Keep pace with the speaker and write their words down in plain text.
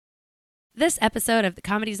This episode of the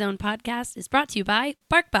Comedy Zone podcast is brought to you by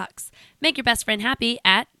BarkBox. Make your best friend happy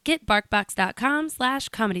at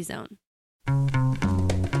getbarkbox.com/comedyzone.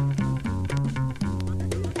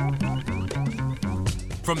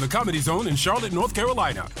 From the Comedy Zone in Charlotte, North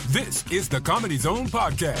Carolina, this is the Comedy Zone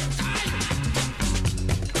Podcast.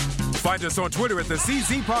 Find us on Twitter at the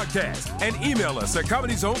CZ Podcast and email us at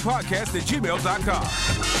comedyzonepodcast@gmail.com.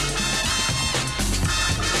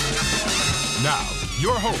 Now,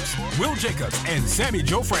 your hosts, Will Jacobs and Sammy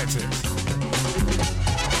Joe Francis.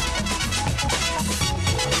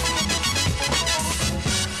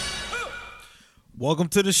 Welcome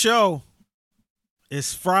to the show.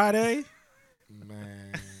 It's Friday.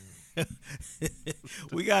 Man.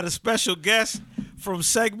 We got a special guest from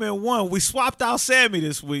segment 1. We swapped out Sammy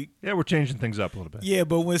this week. Yeah, we're changing things up a little bit. Yeah,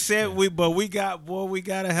 but when we got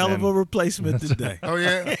a hell of a replacement today. Oh,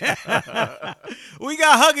 yeah? We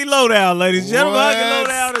got Huggy Lowdown, ladies and gentlemen. Huggy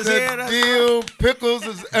Lowdown is here. What's the deal? Pickles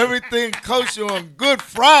is everything kosher on Good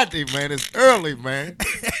Friday, man. It's early, man.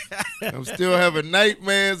 I'm still having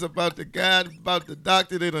nightmares about the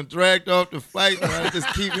doctor that done dragged off the flight, and I just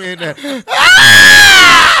keep hearing that.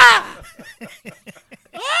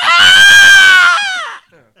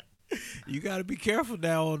 You got to be careful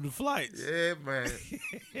now on the flights. Yeah, man.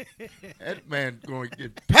 That man going to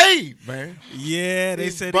get paid, man. Yeah, they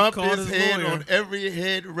said he bumped called his his head lawyer. on every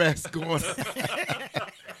headrest going.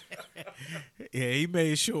 Yeah, he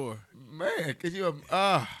made sure. Man, could you?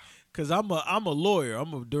 Cause I'm a lawyer.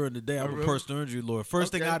 During the day I'm a really? personal injury lawyer.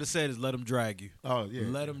 First thing Okay. I'd have said is let him drag you. Oh yeah.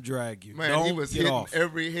 Let him drag you. Man, Don't he was get hitting off.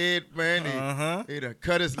 every head, man. He done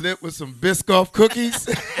cut his lip with some Biscoff cookies.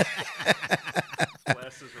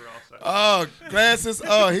 Glasses are all set. Oh, glasses.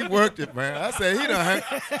 Oh, he worked it, man. I said he done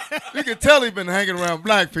you can tell he been hanging around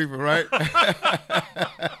black people, right?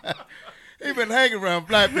 He been hanging around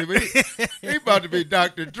black people. He about to be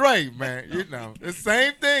Dr. Dre, man. You know, the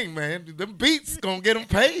same thing, man. Them beats gonna get him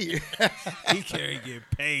paid. He can't get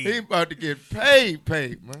paid. He about to get paid,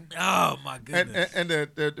 man. Oh my goodness. And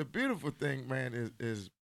the beautiful thing, man, is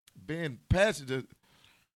being passengers.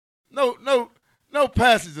 No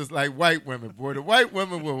passengers like white women, boy. The white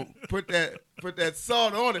women will put that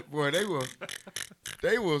salt on it, boy. They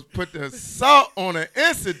will put the salt on an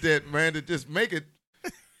incident, man, to just make it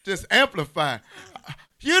just amplify.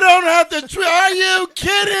 You don't have to. Are you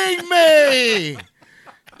kidding me?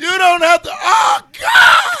 You don't have to. Oh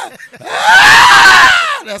God!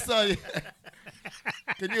 Ah! That's all.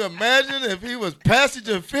 Can you imagine if he was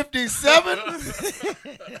passenger 57?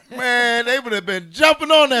 Man, they would have been jumping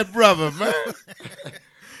on that brother, man.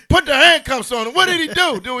 Put the handcuffs on him. What did he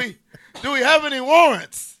do? Do we have any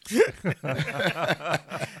warrants?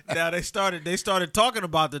 Now they started talking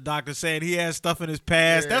about the doctor, saying he has stuff in his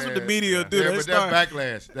past. That's what the media do. Yeah, They but start- that's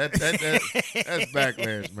backlash. That's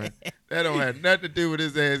backlash, man. That don't have nothing to do with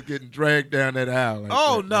his ass getting dragged down that aisle. Like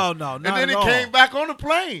Oh that, no, man. no, And not then at he all. came back on the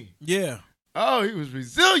plane. Yeah, Oh, he was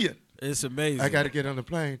resilient. it's amazing. I got to get on the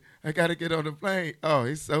plane. Oh,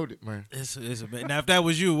 he sold it, man. It's amazing. Now if that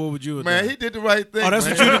was you, what would you have Man, done? he did the right thing. Oh, that's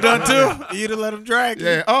man. what you'd have done too. You'd have let him drag you.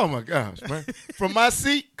 Yeah. Oh my gosh, man. From my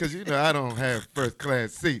seat, because I don't have first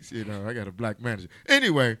class seats. I got a black manager.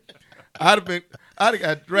 Anyway, I'd have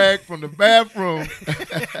got dragged from the bathroom.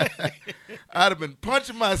 I'd have been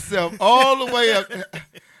punching myself all the way up.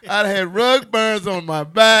 I'd have had rug burns on my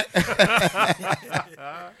back.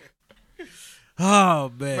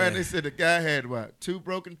 Oh man. Man, they said the guy had what? 2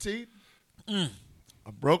 broken teeth,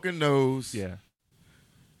 a broken nose. Yeah.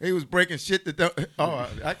 He was breaking shit that don't. Oh,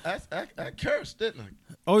 I cursed, didn't I?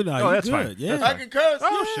 Oh no, Oh, you that's good. fine. Yeah. I can curse.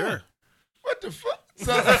 Oh, yeah. sure. What the fuck?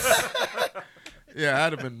 So, yeah,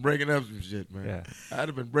 I'd have been breaking up some shit, man. Yeah. I'd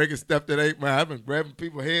have been breaking stuff that ain't mine. I've been grabbing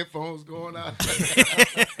people's headphones, going out.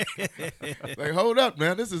 Like, hold up,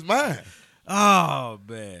 man, this is mine. Oh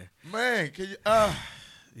man. Man, can you?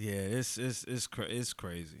 Yeah, it's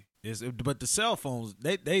crazy. But the cell phones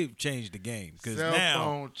they've changed the game because Cell now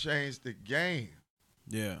phone changed the game,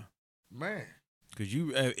 yeah. man. Because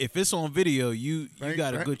you, if it's on video, you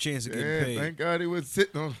got a good chance of getting paid. Thank God he was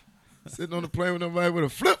sitting on the plane with nobody with a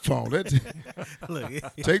flip phone. That Look,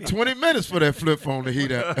 take 20 minutes for that flip phone to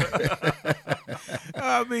heat up.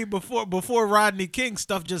 I mean, before Rodney King,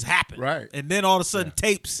 stuff just happened, Right. And then all of a sudden,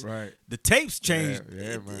 tapes, Right. the tapes changed.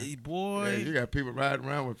 Yeah, man. Boy, Yeah, you got people riding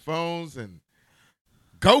around with phones and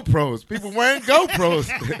GoPros. People wearing GoPros.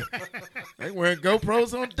 They wearing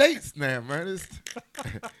GoPros on dates now, man.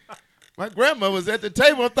 My grandma was at the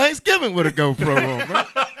table on Thanksgiving with a GoPro on, man.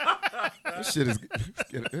 This shit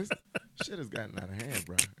has gotten out of hand,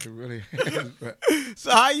 bro. It really has, bro.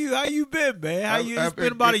 so how you been, man? I've It's been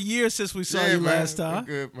been about good. a year since we saw Yeah, you man. last time.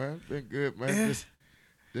 Been good, man. Yeah. Just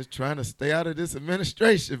Just trying to stay out of this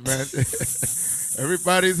administration, man.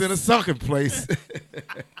 Everybody's in a sunken place.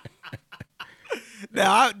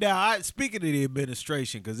 Now, speaking of the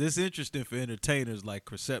administration, because it's interesting for entertainers like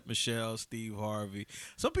Chrisette Michelle, Steve Harvey.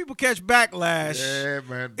 Some people catch backlash. Yeah,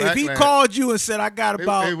 man. If he called you and said, "I got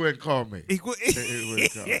about," he wouldn't call me. he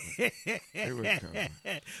wouldn't call me. He wouldn't call me.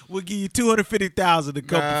 We'll give you $250,000 to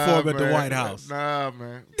come perform at the man. White House. Nah,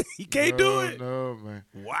 man. He can't do it. No, man.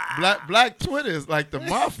 Wow. Black Twitter is like the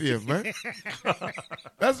mafia, man.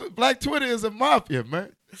 That's what Black Twitter is, a mafia,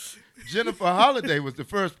 man. Jennifer Holliday was the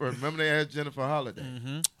first person. Remember they asked Jennifer Holliday?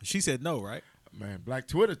 Mm-hmm. She said no, right? Man, Black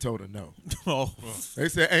Twitter told her no. Oh. They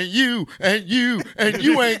said, and you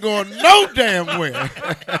ain't going no damn where.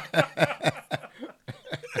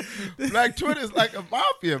 Black Twitter is like a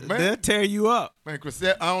mafia, man. They'll tear you up. Man,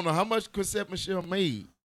 Chrisette, I don't know how much Chrisette Michelle made,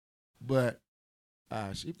 but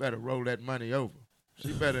she better roll that money over.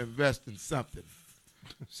 She better invest in something.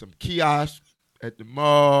 Some kiosks at the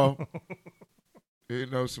mall. You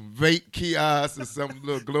know, some vape kiosks or some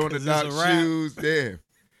little glow-in-the-dark shoes.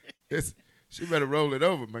 Yeah. She better roll it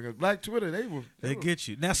over, man. Because Black Twitter, they get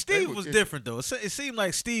you. Now, Steve was different, though. It seemed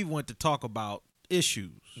like Steve went to talk about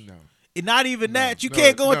issues. No. And not even that. You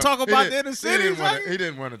can't go and talk about the inner city. He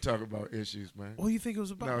didn't want to talk about issues, man. What do you think it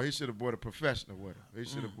was about? No, he should have brought a professional with him. He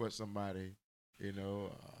should have brought somebody, an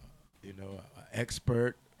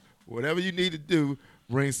expert. Whatever you need to do,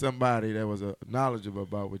 bring somebody that was knowledgeable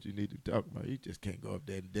about what you need to talk about. You just can't go up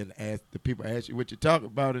there and then ask the people ask you what you talk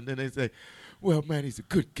about, and then they say, "Well, man, he's a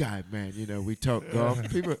good guy, man. You know, we talk golf."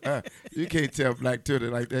 People, you can't tell Black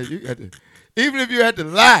Twitter like that. You got to, even if you had to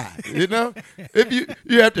lie, you know, if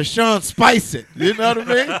you have to Sean Spice it. You know what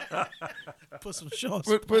I mean? Put some Sean.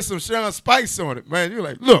 Put some Sean Spice on it, man. You're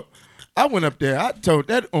like, look, I went up there. I told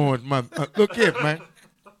that orange man, look here, man.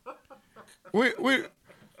 We.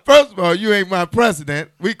 First of all, you ain't my president.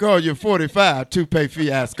 We call you 45, toupee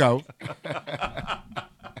fiasco.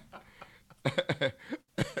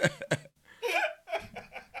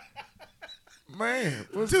 Man,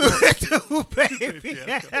 what's Toupee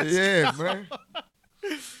fiasco. Yeah, man.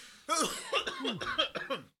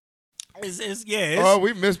 Oh,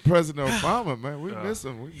 we miss President Obama, man. We miss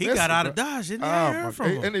him. He got out of Dodge, didn't he? Heard from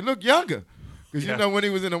him. And he looked younger. Because, you know, when he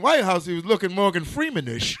was in the White House, he was looking Morgan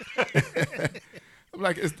Freeman-ish. I'm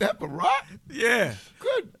like, is that Barack? Yeah.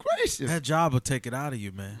 Good gracious. That job will take it out of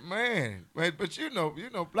you, man. Man, but you know,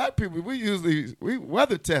 Black people, we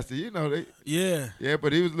weather tested, you know. Yeah,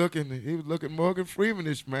 but he was looking Morgan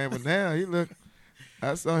Freeman-ish, man. But now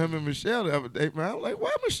I saw him and Michelle the other day, man. I'm like,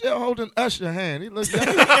 why Michelle holding Usher's hand? He looked young.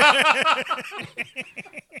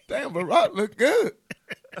 Damn, Barack looked good.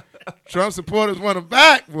 Trump supporters want him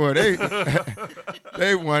back, boy.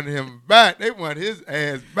 They want him back. They want his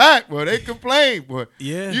ass back, boy. They complain, boy.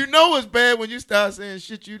 Yeah. You know it's bad when you start saying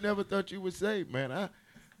shit you never thought you would say, man.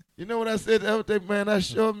 You know what I said the other day, man? I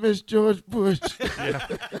sure miss George Bush. Yeah.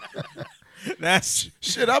 That's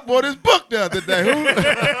shit. I bought his book the other day.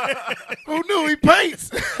 Who knew he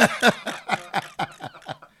paints?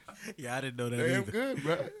 Yeah, I didn't know that Damn either. Good,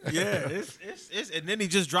 bro. Yeah, it's and then he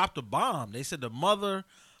just dropped a bomb. They said the mother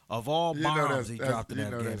of all bombs he dropped in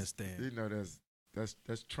Afghanistan. You know that's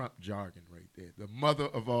Trump jargon right there. The mother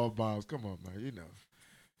of all bombs. Come on, man. You know,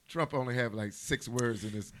 Trump only have like 6 words in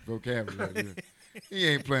his vocabulary. He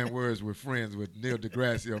ain't playing words with friends with Neil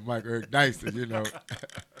deGrasse or Mike Eric Dyson. You know.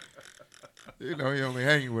 You know, he only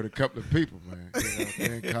hanging with a couple of people, man. You know,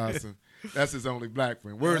 Ben Carson. That's his only black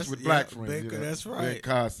friend. Words with black friends. Ben, you know. That's right. Ben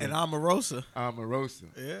Carson. And Omarosa. Omarosa.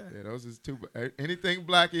 Yeah. Yeah, those is 2. Anything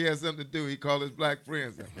black he has something to do, he call his black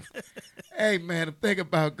friends. Hey, man, I'm thinking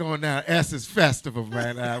about going down to Essence Festival,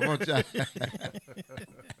 man. I want y'all.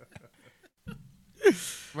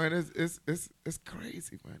 Man, it's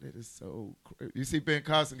crazy, man. It is so crazy. You see Ben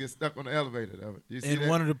Carson get stuck on the elevator, though. You see in that?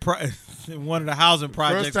 one of the housing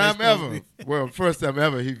projects. First time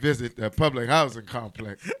ever he visited a public housing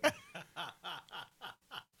complex.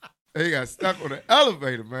 He got stuck on the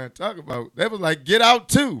elevator, man. Talk about that was like Get Out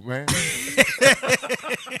 2, man.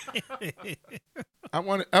 I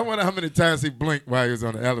wonder how many times he blinked while he was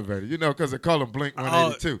on the elevator. You know, because they call him Blink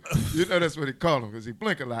 182. You know that's what he called him because he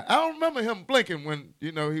blinked a lot. I don't remember him blinking when,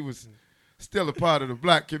 you know, he was still a part of the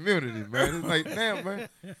black community, man. It's like, damn, man.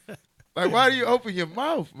 Like, why do you open your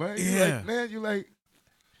mouth, man?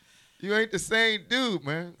 You ain't the same dude,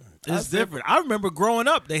 man. It's different. I remember growing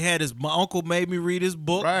up, they had my uncle made me read his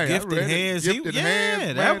book, right, Gifted Hands. Gifted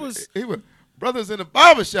Hands, that man. was he was brothers in the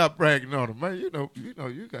barbershop bragging on him, man. You know,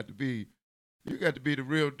 you got to be the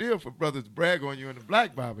real deal for brothers to brag on you in the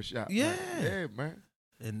black barbershop. Yeah. Man. Yeah, man.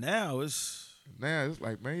 And now it's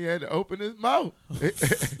like, man, he had to open his mouth.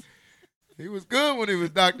 He was good when he was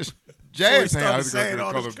Dr. Jazz Hands. I was going to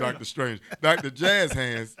call him this Dr. Strange. Dr. Jazz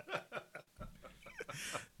Hands.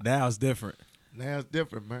 Now it's different. Now it's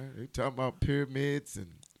different, man. They talking about pyramids and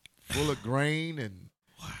full of grain and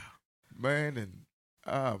man, and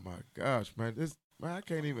oh my gosh, man, I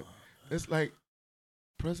can't even. It's like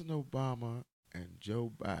President Obama and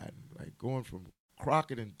Joe Biden, like going from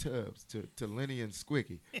Crockett and Tubbs to Lenny and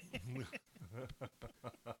Squiggy.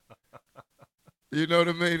 You know what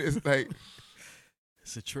I mean? It's like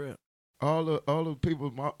it's a trip. All the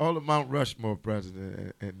people, all the Mount Rushmore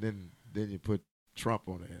president, and then you put Trump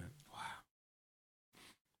on it. Wow.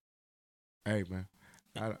 Hey man,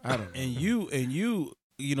 I don't know. And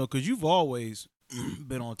you know, because you've always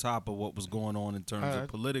been on top of what was going on in terms of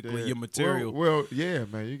politically your material. Well, yeah,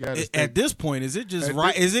 man, you got to. At this point, is it just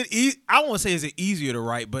right? Is it? I won't say is it easier to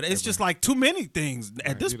write, but it's just like too many things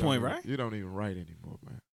at this point, right? You don't even write anymore,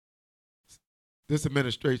 man. This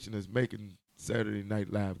administration is making Saturday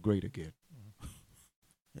Night Live great again.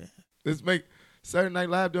 Yeah. Let's make Saturday Night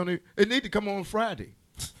Live it need to come on Friday.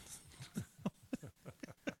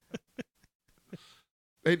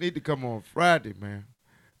 They need to come on Friday, man.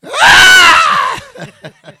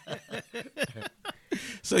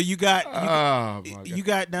 So you got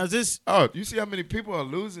now is this? Oh, you see how many people are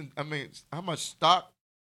losing? I mean, how much stock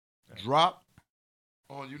dropped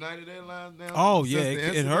on United Airlines now? Oh yeah,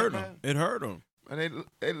 it hurt them. It hurt them. And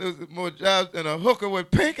they losing more jobs than a hooker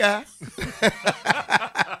with pink eye.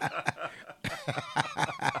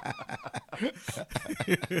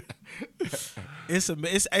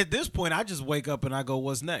 It's at this point I just wake up and I go,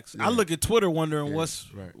 what's next? Yeah. I look at Twitter wondering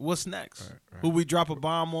what's next. Right. Who we drop a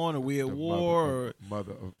bomb on? Are we at war?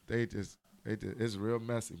 They just it's real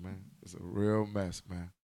messy, man. It's a real mess,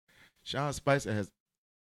 man. Sean Spicer has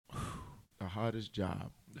the hardest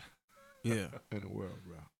job in the world,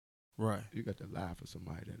 bro. Right. You got to lie for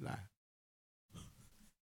somebody that lie.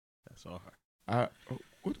 That's all right.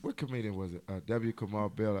 What comedian was it? W.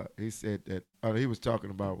 Kamau Bell. He said that. He was talking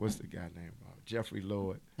about what's the guy name? Jeffrey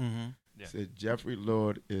Lord. Mm-hmm. Yeah. Said Jeffrey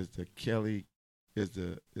Lord is the Kelly, is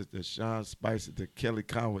the Sean Spicer, the Kelly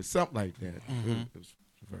Conway, something like that. Mm-hmm. It was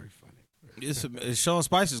very funny. Sean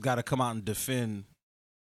Spicer's got to come out and defend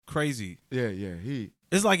crazy. Yeah.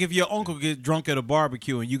 It's like if your uncle gets drunk at a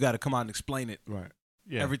barbecue and you got to come out and explain it. Right.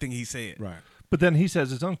 Yeah. Everything he said. Right. But then he says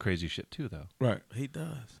his own crazy shit too, though. Right. He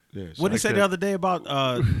does. Yeah. What did he say the other day about?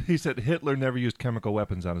 He said Hitler never used chemical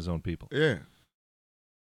weapons on his own people. Yeah.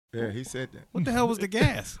 Yeah, he said that. What the hell was the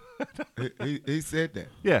gas? he said that.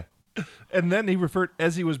 Yeah. And then he referred,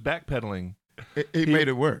 as he was backpedaling. He made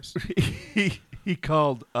it worse. He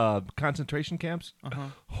called concentration camps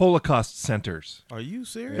Holocaust centers. Are you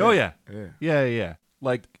serious? Oh, yeah. Yeah.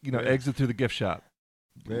 Like, exit through the gift shop.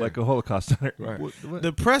 Yeah. Like a Holocaust center. Right. What?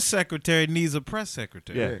 The press secretary needs a press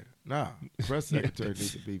secretary. Yeah. Nah, the press secretary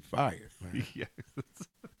needs to be fired, man. Yeah.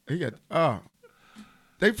 He got,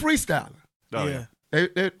 they freestyling. Oh, yeah.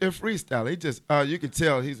 They're freestyling. He just, you can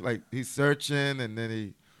tell he's searching, and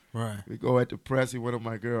then we go at the press. He went on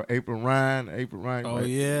my girl, April Ryan. Oh, like,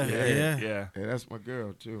 yeah. That's my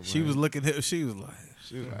girl, too, man. She was looking at him. She was like,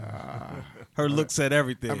 her looks at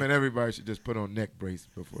everything. I mean, everybody should just put on neck brace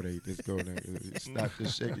before they just go there. Stop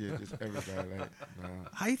just shaking it. Just everybody like, nah.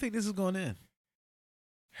 How you think this is going to end?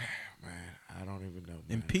 Man, I don't even know, man.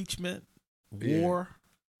 Impeachment? War?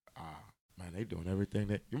 Man, they doing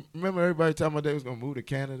everything. You remember everybody talking about they was going to move to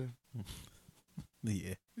Canada?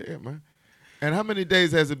 Yeah. Yeah, man. And how many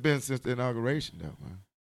days has it been since the inauguration, though, man?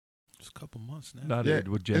 It's a couple months now. It's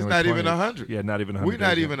not even 100. Yeah, not even 100. We're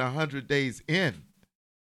not even 100 days in.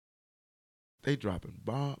 They dropping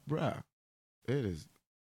bomb, bruh. It is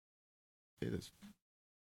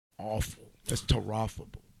awful. It's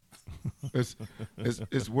terrophable.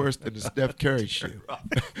 It's worse than the Steph Curry shit.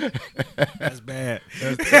 That's bad.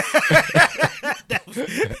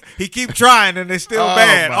 He keep trying and it's still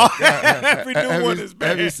bad. Every new one is bad.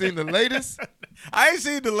 Have you seen the latest? I ain't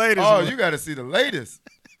seen the latest. Oh, you got to see the latest.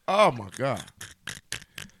 Oh my God.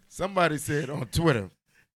 Somebody said on Twitter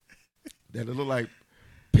that it look like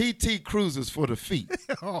PT Cruisers for the feet.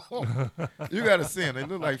 You got to see them. They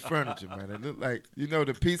look like furniture, man. They look like,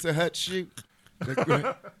 the Pizza Hut shoe.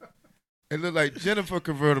 It looked like Jennifer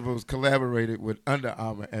Convertibles collaborated with Under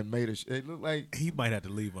Armour and made a. They look like he might have to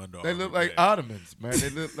leave Under Armour. They look like Ottomans, man. They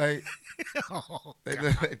look like they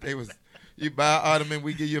look like they was. You buy an Ottoman,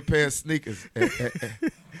 we give you a pair of sneakers. Man,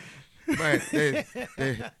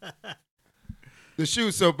 the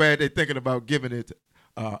shoe's so bad they thinking about giving it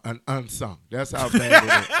an unsung. That's how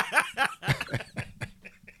bad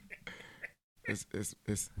it is.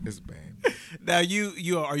 It's bad. Now are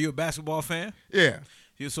you a basketball fan? Yeah.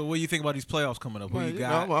 So what do you think about these playoffs coming up? Who Man, you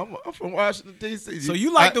got? I'm from Washington D.C. So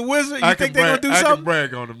you like the Wizards? You think they're gonna do I something? can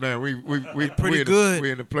brag on them now. We pretty good.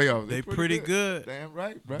 We in the playoffs. They pretty good. Damn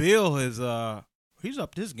right, bro. Bill is he's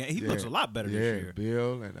up this game. He looks a lot better this year.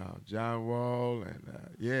 Bill and John Wall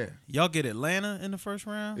and Y'all get Atlanta in the first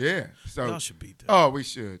round. Yeah, so y'all should beat them. Oh, we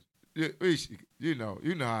should. We should. You know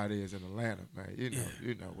how it is in Atlanta, man.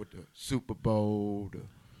 You know with the Super Bowl,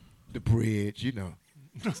 the bridge. You know,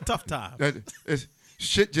 it's tough time.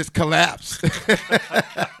 Shit just collapsed.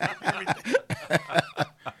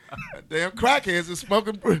 Damn crackheads are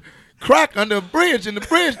smoking crack under a bridge, and the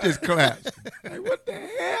bridge just collapsed. Like, what the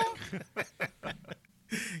hell?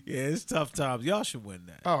 Yeah, it's tough times. Y'all should win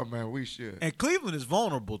that. Oh man, we should. And Cleveland is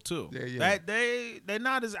vulnerable too. Yeah. They're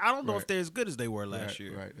not as. I don't know if they're as good as they were last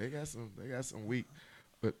year. Right. They got some weak,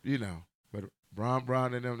 but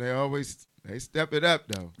Brown and them, they step it up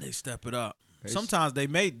though. They step it up. Sometimes they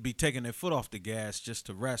may be taking their foot off the gas just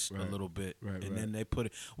to rest a little bit, and then they put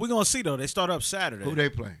it. We're gonna see though. They start up Saturday. Who they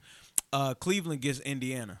playing? Cleveland gets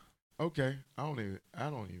Indiana. Okay, I don't even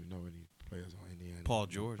know any players on Indiana. Paul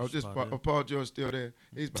George. Paul George still there.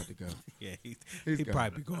 He's about to go. Yeah, he's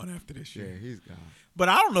probably be going after this year. Yeah, he's gone. But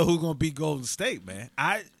I don't know who's gonna beat Golden State, man.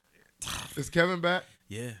 Is Kevin back?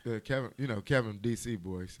 Yeah. Kevin. Kevin, DC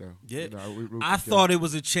boy. So yeah, we I thought it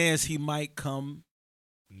was a chance he might come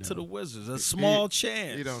to the Wizards. A small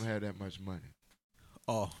chance. He don't have that much money.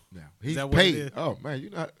 Oh, no, he's paid. Oh man,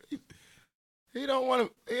 he don't want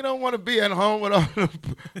to be at home with all the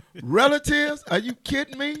relatives. Are you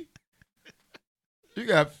kidding me? You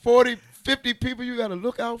got 40, 50 people you got to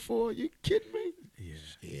look out for. You kidding me? Yeah.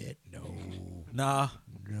 Shit, no. Nah.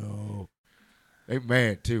 No. They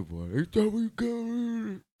mad too, boy. They thought we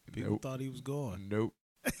going. People thought he was going. Nope.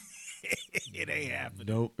 It ain't happening.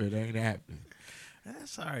 Nope, it ain't happening.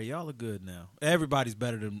 That's all right. Y'all are good now. Everybody's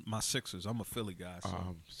better than my Sixers. I'm a Philly guy. So.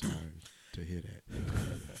 I'm sorry to hear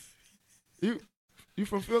that. You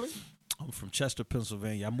from Philly? I'm from Chester,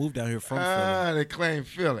 Pennsylvania. I moved down here from Philly. They claim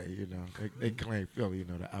Philly, They claim Philly,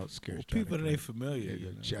 the outskirts. Well, people that ain't familiar.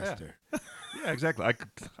 Chester. Yeah, exactly.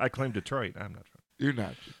 I claim Detroit. I'm not. You're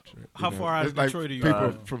not Detroit. How far out of Detroit are you?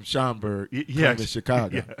 People from Schaumburg come to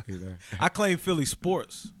Chicago. Yeah. I claim Philly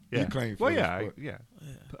sports. Yeah. You claim Philly sports. Yeah.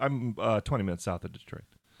 I'm 20 minutes south of Detroit.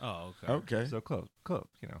 Oh, okay. Okay. So close.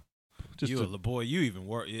 Just you a boy. You even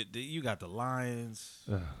work. You got the Lions.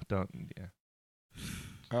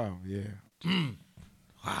 Oh yeah.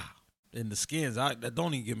 Wow. And the Skins. That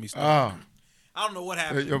don't even get me started. I don't know what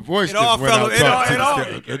happened. Your voice it all fell.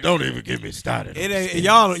 It don't even get me started. It ain't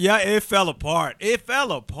y'all. Yeah, it fell apart.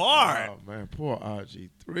 Oh man, poor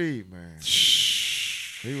RG3, man.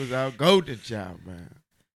 He was our golden child, man.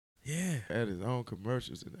 Yeah. Had his own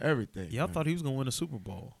commercials and everything. Y'all thought he was gonna win a Super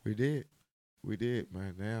Bowl. We did,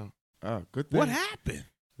 man. Now, good thing. What happened?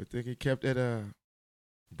 Good thing he kept that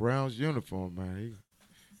Browns uniform, man. He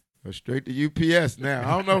go straight to UPS now.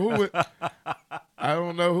 I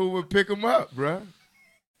don't know who would pick him up, bro.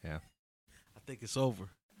 Yeah. I think it's over.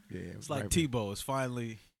 Yeah. It's like Tebow. It's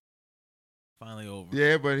finally over.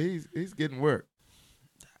 Yeah, but he's getting work.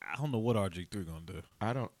 I don't know what RG3 gonna do.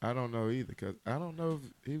 I don't know either, because I don't know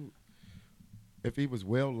if he was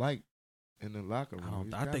well liked in the locker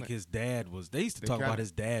room. I think his dad was. They used to talk about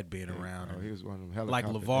his dad being around. Oh, he was one of them helicopter.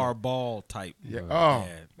 Like LeVar Ball type. Yeah.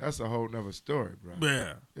 Dad. That's a whole nother story, bro.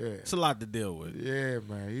 Yeah. Yeah. It's a lot to deal with. Yeah,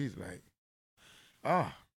 man. He's like,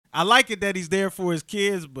 I like it that he's there for his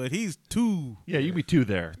kids, but he's too. Yeah, you be two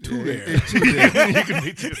there. Two there. You can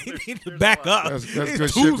be two there. He need to back up. That's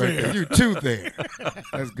good shit right there. You two there.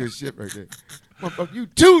 That's good shit right there. Motherfucker, you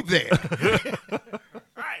two there.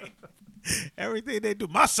 Right. Everything they do.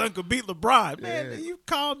 My son could beat LeBron. Man, you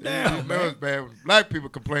calm down. You know it's bad when black people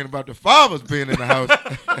complain about the fathers being in the house.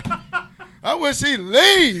 I wish he'd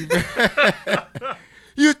leave.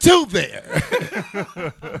 You two there.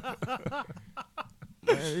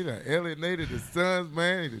 Man, he done alienated his sons,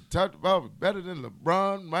 man. He done talked about better than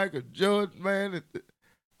LeBron, Michael Jordan, man.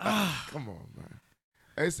 Come on, man.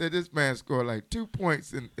 They said this man scored like 2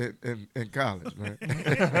 points in college, man.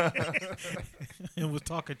 And was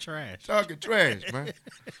talking trash. Talking trash, man.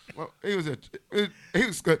 Well, he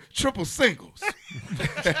was triple singles.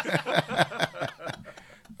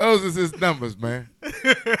 Those is his numbers, man.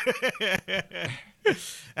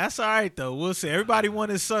 That's all right, though. We'll see. Everybody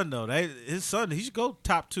want his son, though. His son, he should go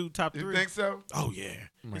top 2, top 3. You think so? Oh, yeah.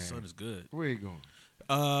 Man. His son is good. Where you going?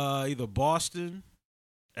 Either Boston,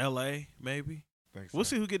 L.A., maybe. We'll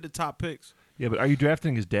see who get the top picks. Yeah, but are you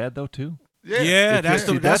drafting his dad, though, too? Yeah, that's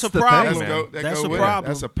a the problem. Thing, That's a problem.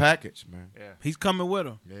 That's a package, man. Yeah. He's coming with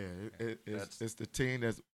him. Yeah, it's the team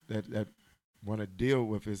that want to deal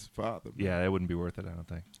with his father. Man. Yeah, that wouldn't be worth it, I don't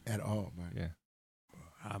think. At all, man. Yeah.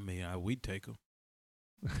 I mean, we'd take him.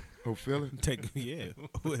 Oh, Philly? Yeah.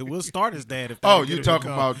 We'll start his dad if. Oh, you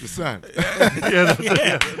talking about the son? Yeah,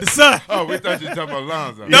 the son. Oh, we thought you were talking about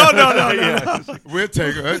Lonzo. No. We'll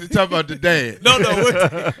take her. You talking about the dad? No,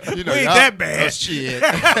 You know, we ain't that bad. Oh, shit.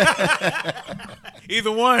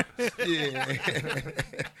 Either one. Yeah.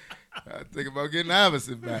 I think about getting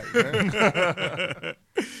Iverson back, man.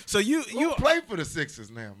 So you play for the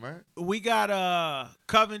Sixers now, man. We got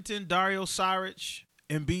Covington, Dario Saric,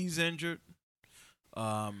 Embiid's injured.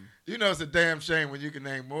 You know, it's a damn shame when you can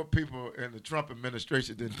name more people in the Trump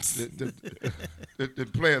administration than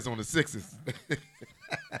players on the Sixers.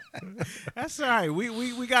 That's all right.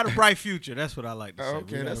 We got a bright future. That's what I like to say.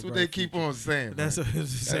 Okay, that's what they keep on saying. That's what they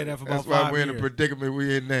say that for about 5 years. That's why we're in the predicament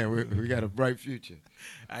we're in now. We got a bright future.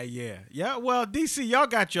 Yeah. Well, DC, y'all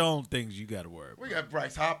got your own things you got to worry about. We got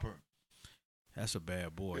Bryce Hopper. That's a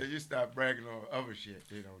bad boy. Yeah, you stop bragging on other shit,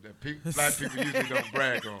 you know, that black people usually don't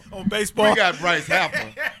brag on. On baseball. We got Bryce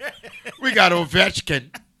Hopper. We got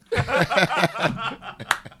Ovechkin.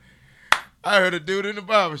 I heard a dude in the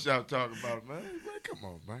barbershop talking about it, man. Come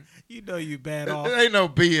on, man. You know you bad off. There ain't no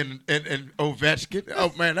B in Ovechkin.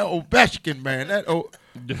 Oh, man, that Ovechkin, man. That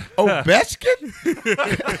Ovechkin?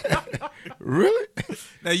 Really?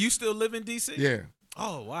 Now, you still live in D.C.? Yeah.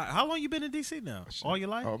 Oh, wow. How long you been in D.C. now? All your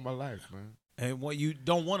life? All my life, man. And what you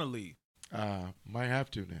don't want to leave? Might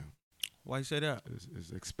have to now. Why you say that?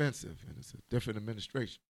 It's expensive, and it's a different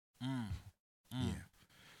administration. Yeah.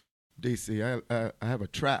 D.C., I have a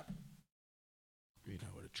trap. You know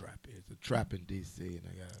what a trap is. A trap in D.C., and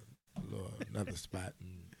I got another spot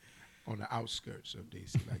on the outskirts of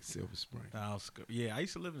D.C., like Silver Spring. Yeah, I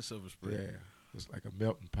used to live in Silver Spring. Yeah, it's like a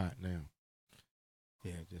melting pot now.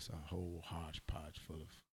 Yeah, just a whole hodgepodge full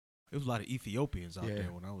of. There was a lot of Ethiopians out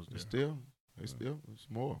there when I was there. It's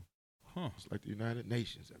more. Huh. It's like the United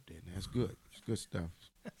Nations up there now. It's good. It's good stuff.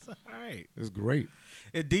 That's all right. It's great.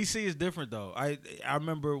 D.C. is different, though. I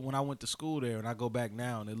remember when I went to school there, and I go back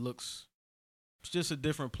now, and it's just a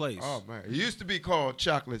different place. Oh, man. It used to be called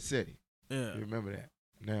Chocolate City. Yeah. You remember that?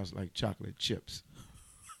 Now it's like chocolate chips.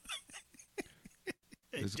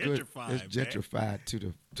 It's gentrified. It's gentrified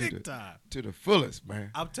to the fullest,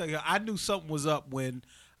 man. I'll tell you, I knew something was up when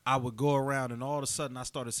I would go around, and all of a sudden I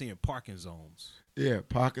started seeing parking zones. Yeah,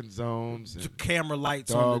 parking zones. Camera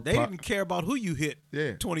lights on. They didn't care about who you hit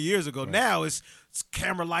 20 years ago. Right. Now it's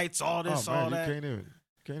camera lights, all this, all that. You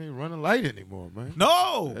can't even run a light anymore, man.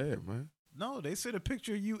 No. Yeah, man. No, they sent a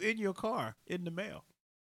picture of you in your car in the mail.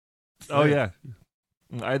 Oh, yeah.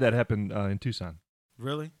 I had that happen in Tucson.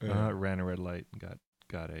 Really? Ran a red light and got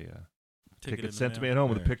a ticket sent to me mail. at home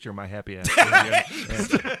with a picture of my happy ass.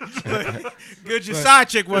 Good, your side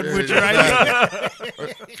chick wasn't with you, right?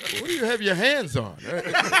 What do you have your hands on?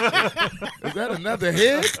 Is that another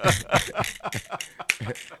head?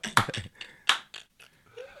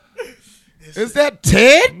 Is that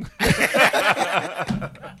Ted?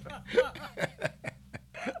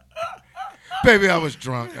 Baby, I was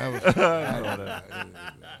drunk.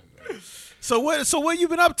 So what you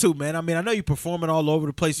been up to, man? I mean, I know you're performing all over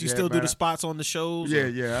the place. You still do the spots on the shows?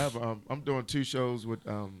 Yeah. I'm doing 2 shows with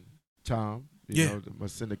Tom, you know, my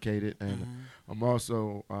syndicated, and I'm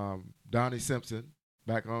also Donnie Simpson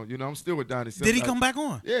back on. You know, I'm still with Donnie Simpson. Did he come back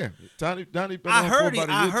on? Yeah, Donnie been I on heard for about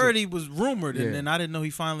a year. I heard he was rumored, and then I didn't know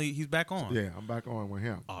he's back on. Yeah, I'm back on with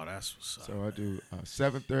him. Oh, that's what's up. So I do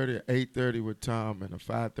 7:30, 8:30 with Tom, and a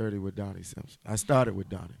 5:30 with Donnie Simpson. I started with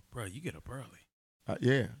Donnie. Bro, you get up early.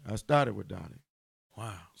 Yeah, I started with Donnie.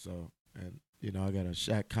 Wow. So, and you know, I got a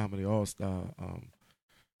Shaq Comedy All Star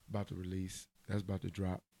about to release. That's about to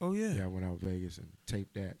drop. Oh yeah. Yeah, I went out to Vegas and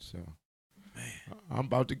taped that. So, man, I'm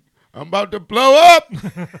about to blow up.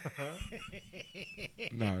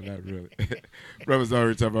 No, not really. Brothers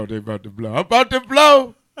already talking about they about to blow. I'm about to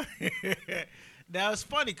blow. Now it's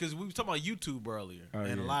funny because we were talking about YouTube earlier,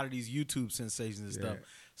 and a lot of these YouTube sensations and stuff.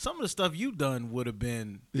 Some of the stuff you done would have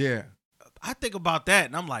been. Yeah. I think about that,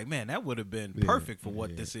 and I'm like, man, that would have been perfect for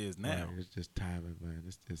what this is now. Right. It's just timing, man.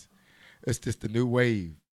 It's just the new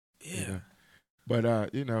wave. Yeah. You know?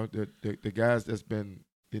 But you know, the guys that's been,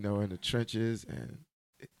 you know, in the trenches and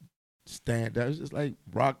stand up, it's just like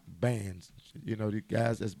rock bands. You know, the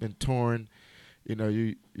guys that's been touring. You know,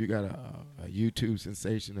 you got a YouTube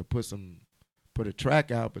sensation to put a track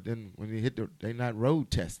out, but then when you hit they not road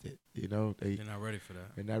tested. You know, they're not ready for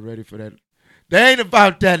that. They're not ready for that. They ain't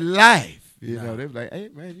about that life. You know, they're like, hey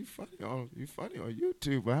man, you funny on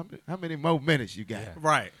YouTube, but how many more minutes you got? Yeah.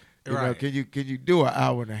 Right. You know, can you do an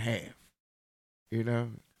hour and a half? You know?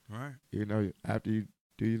 Right. You know, after you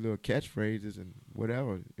do your little catchphrases and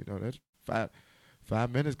whatever, you know, 5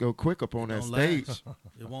 minutes go quick up on that stage.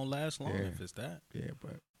 It won't last long Yeah. if it's that. Yeah,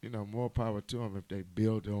 but more power to them if they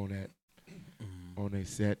build on that, on their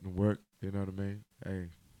set and work. You know what I mean? Hey,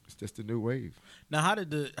 it's just a new wave. Now, how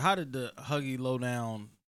did the Huggy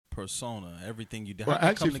Lowdown persona, everything you did, Well, how did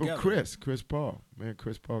it actually come from together? Chris Paul. Man,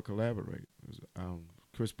 Chris Paul collaborate. It was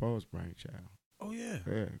Chris Paul's brainchild. Oh yeah.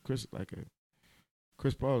 Yeah, Chris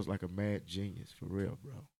Paul is like a mad genius for real,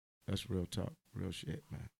 bro. That's real talk, real shit,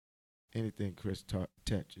 man. Anything Chris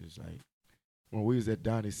touches, like when we was at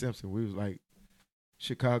Donnie Simpson, we was like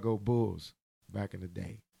Chicago Bulls back in the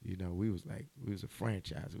day. We was a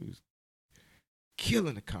franchise. We was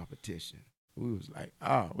killing the competition. We was like,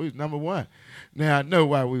 we was number one. Now I know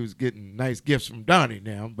why we was getting nice gifts from Donnie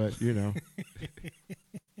now, but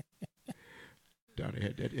Donnie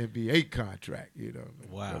had that NBA contract,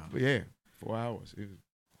 Wow. But yeah, 4 hours.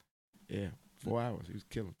 4 hours. He was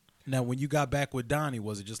killing. Now, when you got back with Donnie,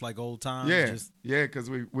 was it just like old times? Yeah, because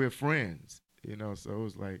we're friends, so it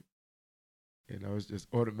was like, it's just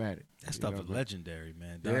automatic. That stuff is legendary,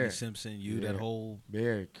 man. Donnie Simpson, that whole.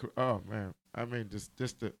 Yeah. Oh man. I mean, just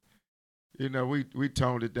the, we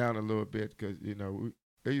toned it down a little bit because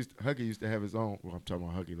Huggy used to have his own. Well, I'm talking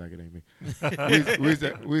about Huggy like it ain't me.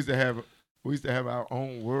 we used to have our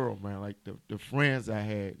own world, man. Like the friends I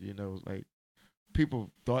had, like.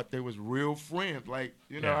 People thought they was real friends. Like,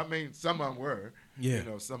 I mean, some of them were. Yeah.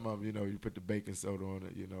 Some of them, you put the baking soda on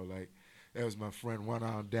it, like, that was my friend One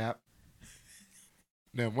Arm Dap.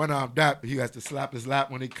 Now, One Arm Dap, he has to slap his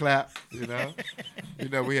lap when he clapped, we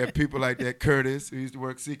had people like that. Curtis, who used to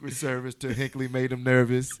work Secret Service till Hinckley made him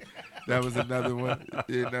nervous. That was another one.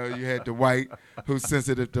 You had the White, who's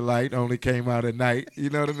sensitive to light, only came out at night. You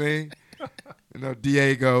know what I mean?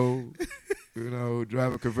 Diego,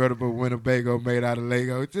 drive a convertible Winnebago made out of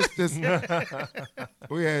Lego. Just it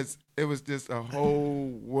was just a whole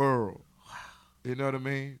world. You know what I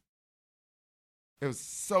mean? It was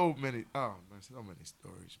so many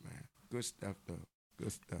stories, man. Good stuff though.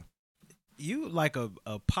 Good stuff. You like a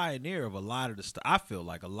pioneer of a lot of the stuff. I feel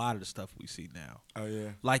like a lot of the stuff we see now. Oh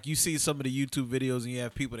yeah. Like you see some of the YouTube videos and you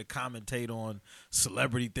have people that commentate on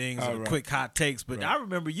celebrity things or right. quick hot takes. But Right. I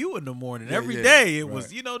remember you in the morning every yeah, day. It right. was,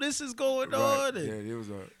 this is going Right. on. And Yeah, it was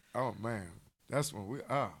man. That's when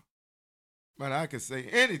man, I could say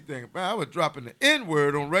anything. Man, I was dropping the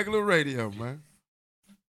N-word on regular radio, man.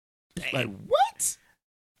 It's like, what?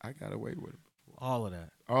 I got away with it. all of that.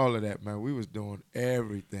 All of that, man. We was doing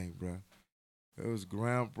everything, bro. It was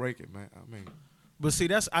groundbreaking, man. I mean, But see,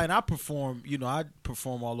 I perform, I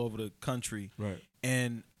perform all over the country. right.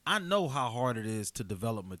 And I know how hard it is to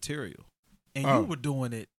develop material. And Oh. you were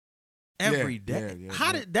doing it every day. yeah,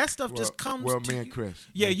 How man. did that stuff just comes Well, to me and you? Chris.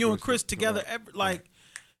 Yeah, Me you and Chris right. together Right.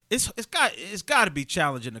 it's got to be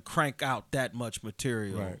challenging to crank out that much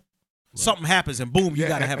material. Right. Something happens and boom, you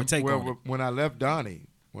got to have a take on it. When I left Donnie,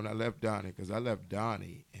 because I left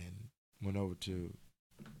Donnie and went over to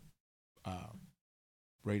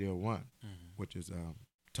Radio 1, which is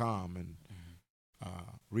Tom and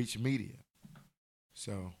Reach Media.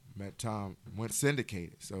 So met Tom, went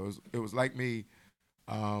syndicated. So it was like me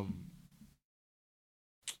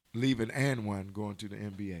leaving and one going to the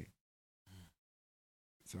NBA.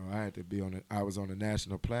 So I had to be I was on a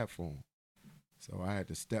national platform. So I had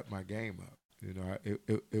to step my game up.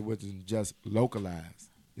 It wasn't just localized.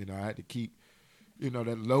 I had to keep,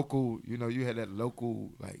 that local, you had that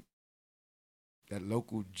local, like, that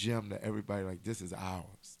local gym that everybody, like, this is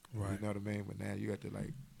ours. Right. You know what I mean? But now you got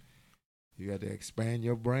to expand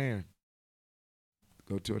your brand,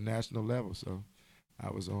 go to a national level. So I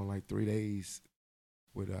was on like 3 days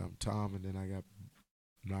with Tom, and then I got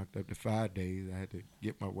knocked up to 5 days. I had to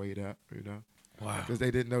get my weight up, Wow. because they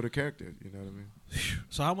didn't know the character. You know what I mean?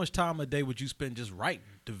 So how much time a day would you spend just writing,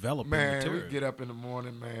 developing Man, material? we get up in the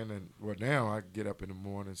morning, man, and now I get up in the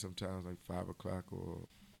morning sometimes like 5 o'clock or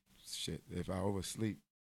shit. If I oversleep,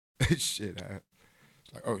 shit, like,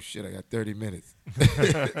 oh shit, I got 30 minutes.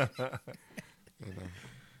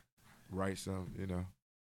 Write some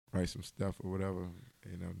stuff or whatever,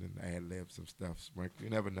 then ad lib some stuff. You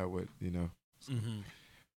never know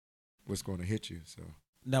what's going to hit you. So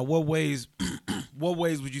Now, what ways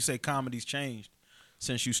would you say comedy's changed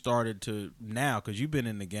since you started to now? Because you've been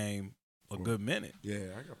in the game a good minute. yeah,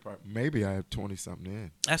 maybe I have 20 something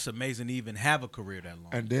in. That's amazing to even have a career that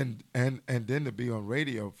long. And then to be on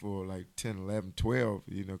radio for like 10, 11, 12,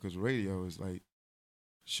 because radio is like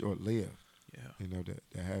short lived. Yeah.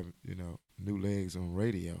 To have new legs on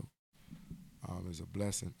radio is a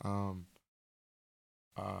blessing.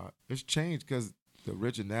 It's changed because the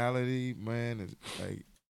originality, man, is like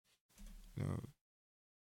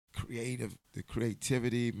the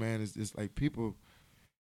creativity, man. It's just like people.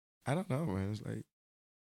 I don't know, man. It's like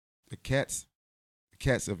the cats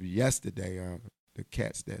of yesterday are the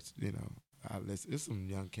cats that's there's some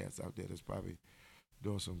young cats out there that's probably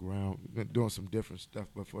doing some different stuff,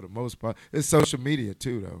 but for the most part, it's social media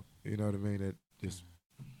too, though. You know what I mean? That just,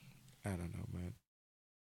 I don't know, man.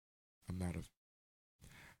 I'm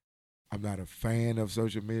not a fan of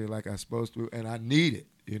social media like I'm supposed to, and I need it.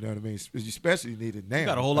 You know what I mean? You especially need it now. You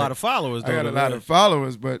got a whole lot of followers. I got a lot of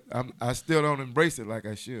followers, but I still don't embrace it like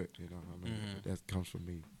I should. You know what I mean? That comes from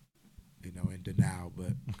me, in denial.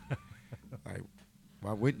 But like,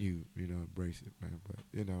 why wouldn't you, embrace it, man? But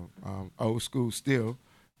old school still.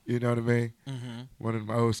 You know what I mean? Mm-hmm. One of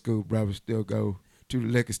my old school brothers still go to the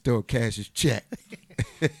liquor store, cash his check.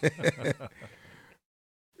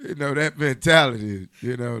 That mentality,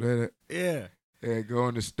 that. Yeah, go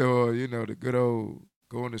in the store, the good old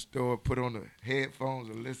go in the store, put on the headphones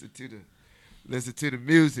and listen to the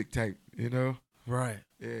music type, Right.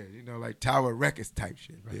 Yeah, like Tower Records type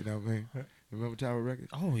shit, you know what I mean? Remember Tower Records?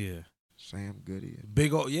 Oh, yeah. Sam Goody.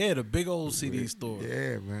 The big old CD store.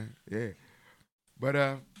 Yeah, man, yeah. But,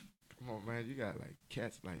 come on, man, you got, like,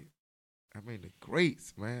 cats like, the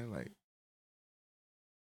greats, man, like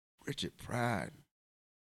Richard Pryor,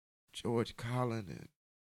 George Carlin, and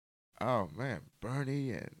oh man,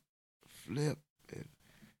 Bernie and Flip, and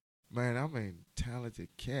man, talented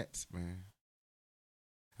cats, man.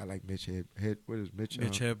 I like Mitch what is Mitch?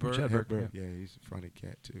 Mitch Hedberg. Yeah, he's a funny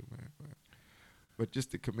cat too, man. But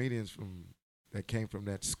just the comedians that came from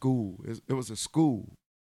that school. It was a school.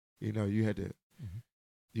 You had to,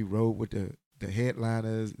 you rode with the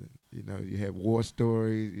headliners. You had war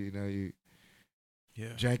stories.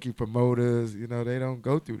 Janky promoters, they don't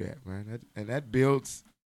go through that, man. That builds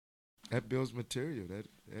material.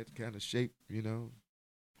 That kind of shape,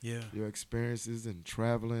 your experiences and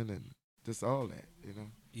traveling and just all that,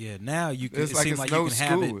 Yeah, now you can. It's like it's no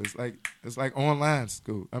school. It's like online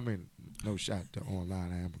school. No shot to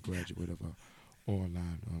online. I am a graduate of a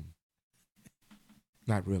online.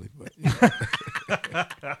 Not really, but.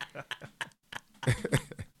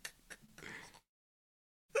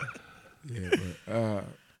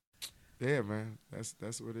 Yeah, man,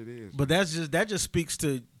 that's what it is. But that just speaks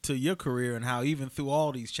to your career and how even through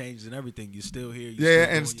all these changes and everything, you're still here.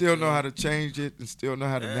 Still know how to change it and still know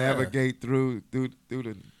how to navigate through the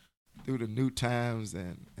new times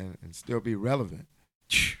and still be relevant.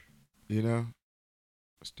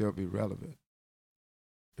 Still be relevant.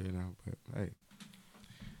 But hey,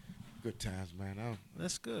 good times, man.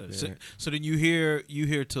 That's good. Yeah. So then you here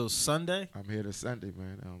till Sunday? I'm here till Sunday,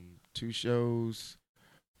 man. 2 shows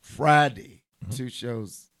Friday, 2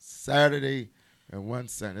 shows Saturday, and 1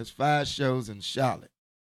 Sunday. There's 5 shows in Charlotte.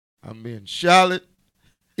 I'm in Charlotte,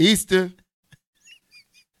 Easter,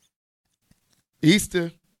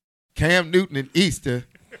 Cam Newton and Easter.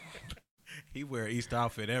 He wear an Easter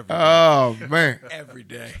outfit every day. Oh, man. Every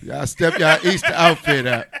day. Y'all step y'all Easter outfit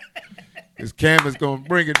out. Because Cam is going to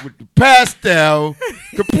bring it with the pastel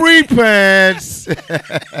capri pants.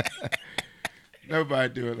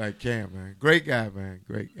 Nobody do it like Cam, man. Great guy, man.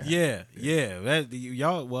 Great guy. Yeah.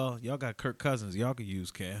 Y'all got Kirk Cousins. Y'all can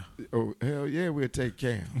use Cam. Oh, hell yeah, we'll take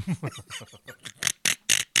Cam.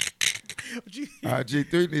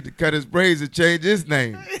 G3 need to cut his braids and change his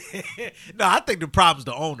name. No, I think the problem's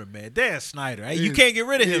the owner, man. Dan Snyder. Hey, you can't get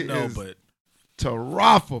rid of him, though, but.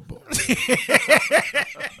 Terroffable.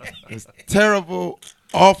 It's terrible,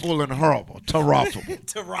 awful, and horrible.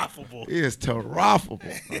 Terroffable. He is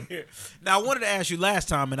terroffable. Now, I wanted to ask you last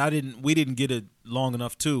time, and we didn't get it long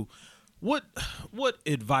enough too. What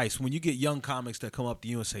advice when you get young comics that come up to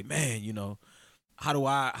you and say, "Man, how do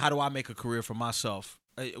I make a career for myself?"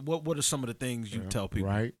 What are some of the things you tell people?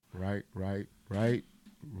 Right.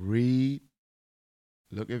 Read.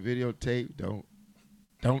 Look at videotape.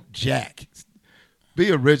 Don't jack. Be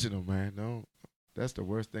original, man. That's the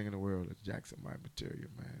worst thing in the world is jack somebody's material,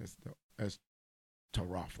 man. That's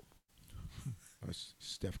terroffable. That's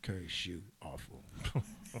Steph Curry's shoe, awful.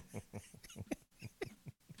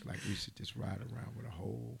 Like we should just ride around with a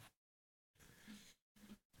whole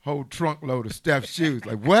trunk load of Steph's shoes.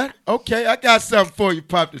 Like, what? Okay, I got something for you.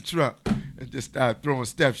 Pop the trunk and just start throwing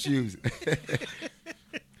Steph's shoes.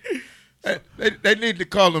 They need to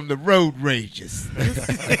call them the road rages.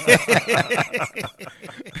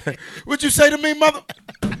 What'd you say to me, mother?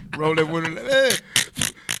 Roll it with it. Hey,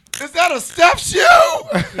 is that a Steph shoe?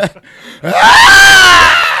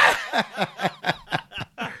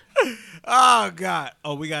 Oh, God.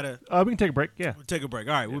 Oh, we got to. We can take a break. Yeah. We'll take a break.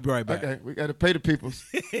 All right, we'll be right back. Okay, we got to pay the peoples.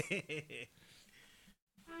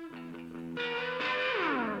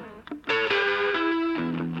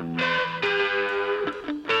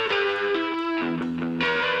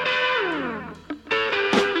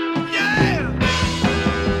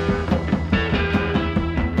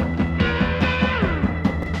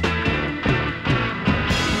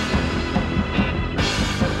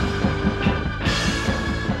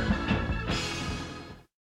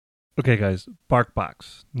 Okay, guys,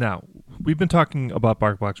 BarkBox. Now, we've been talking about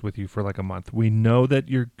BarkBox with you for like a month. We know that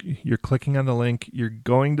you're clicking on the link, you're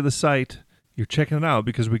going to the site, you're checking it out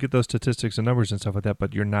because we get those statistics and numbers and stuff like that,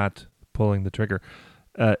 but you're not pulling the trigger.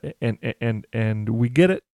 And we get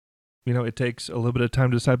it. You know, it takes a little bit of time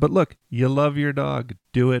to decide. But look, you love your dog.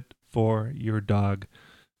 Do it for your dog.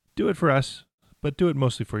 Do it for us, but do it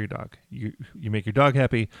mostly for your dog. You make your dog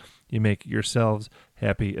happy. You make yourselves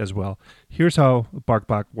happy as well. Here's how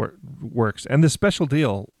BarkBox works. And this special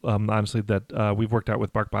deal, honestly, that we've worked out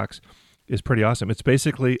with BarkBox is pretty awesome. It's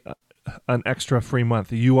basically an extra free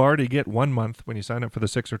month. You already get 1 month when you sign up for the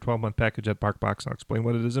 6 or 12-month package at BarkBox. I'll explain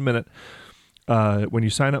what it is in a minute. When you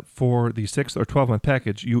sign up for the 6 or 12-month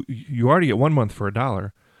package, you already get 1 month for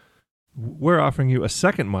 $1. We're offering you a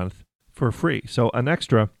second month for free. So an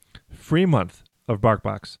extra free month of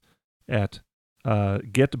BarkBox at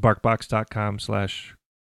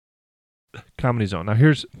getbarkbox.com/comedyzone. Now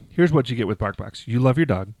here's what you get with BarkBox. You love your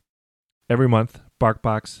dog. Every month,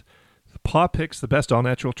 BarkBox paw picks the best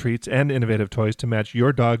all-natural treats and innovative toys to match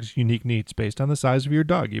your dog's unique needs based on the size of your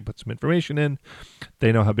dog. You put some information in,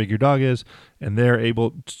 they know how big your dog is, and they're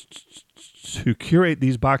able to curate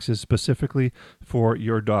these boxes specifically for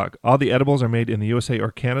your dog. All the edibles are made in the USA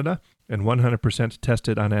or Canada and 100%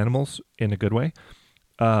 tested on animals in a good way.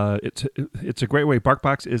 It's a great way.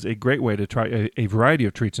 BarkBox is a great way to try a variety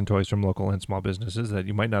of treats and toys from local and small businesses that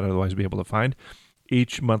you might not otherwise be able to find.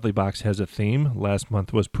 Each monthly box has a theme. Last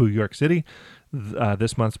month was Pooh York City.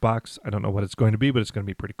 This month's box, I don't know what it's going to be, but it's going to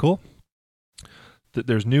be pretty cool.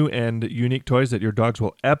 There's new and unique toys that your dogs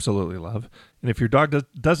will absolutely love. And if your dog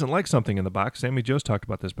doesn't like something in the box, Sammy Joe's talked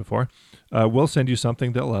about this before, we'll send you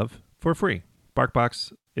something they'll love for free.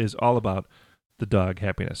 BarkBox is all about the dog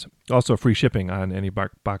happiness. Also free shipping on any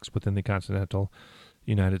BarkBox within the continental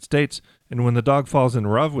United States. And when the dog falls in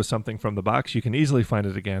love with something from the box, you can easily find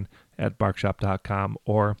it again at barkshop.com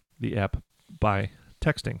or the app by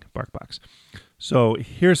texting BarkBox. So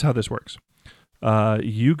here's how this works.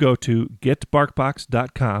 You go to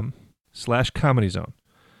getbarkbox.com/comedyzone.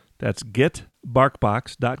 That's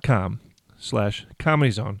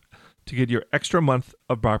getbarkbox.com/comedyzone to get your extra month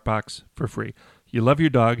of BarkBox for free. You love your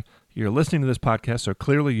dog. You're listening to this podcast, so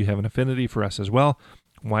clearly you have an affinity for us as well.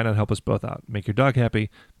 Why not help us both out? Make your dog happy,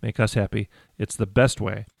 make us happy. It's the best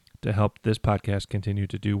way to help this podcast continue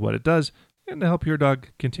to do what it does and to help your dog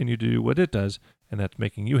continue to do what it does, and that's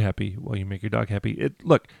making you happy while you make your dog happy.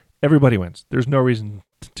 Look, everybody wins. There's no reason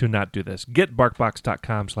to not do this. Get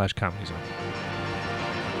barkbox.com/comedyzone.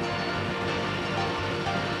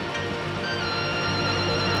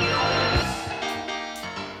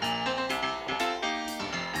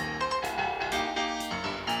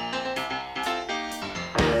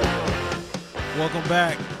 Welcome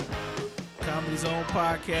back. Comedy Zone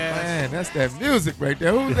Podcast. Man, that's that music right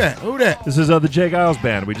there. Who's that? Who that? This is the Jay Giles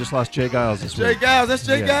Band. We just lost Jay Giles this Jay week. Giles? That's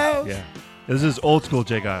Jay Giles? Yeah. This is old school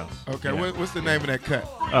Jay Giles. Okay, Yeah. what's the name of that cut?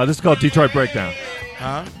 This is called Detroit Breakdown.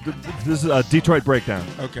 Huh? This is Detroit Breakdown.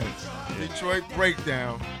 Okay. Detroit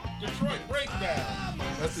Breakdown. Detroit Breakdown.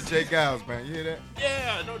 That's the Jay Giles band. You hear that?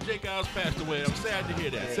 Yeah, I know Jay Giles passed away. I'm sad to hear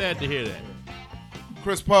that. Sad to hear that.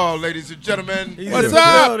 Chris Paul, ladies and gentlemen. What's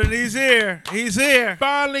up? He's here. He's here.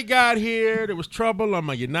 Finally got here. There was trouble on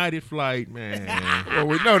my United flight, man. Well,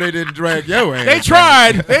 we know they didn't drag your ass. They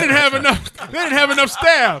tried. They didn't have enough. They didn't have enough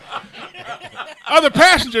staff. Other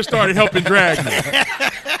passengers started helping drag me.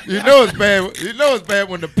 You know it's bad. You know it's bad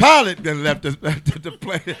when the pilot done left the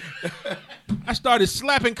plane. I started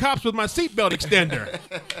slapping cops with my seatbelt extender.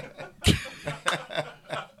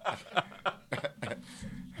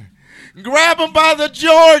 Grab them by the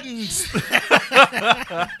Jordans.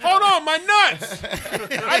 Hold on, my nuts.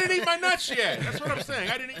 I didn't eat my nuts yet. That's what I'm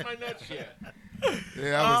saying. I didn't eat my nuts yet.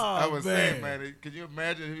 Yeah, I was saying, man. Could you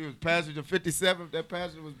imagine if he was passenger 57? If that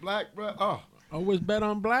passenger was black, bro. Oh, Always bet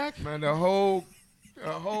on black? man, the whole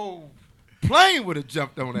plane would have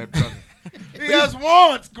jumped on that brother. He just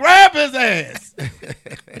wants grab his ass.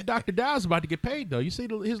 Dr. Dow's about to get paid, though. You see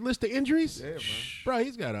his list of injuries? Yeah, man. Bro,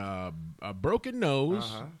 he's got a broken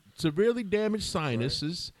nose, severely damaged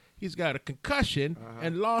sinuses. He's got a concussion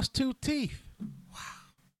and lost 2 teeth. Wow.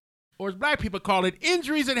 Or as black people call it,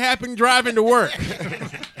 injuries that happen driving to work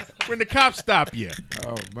when the cops stop you.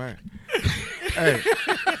 Oh, man. Hey,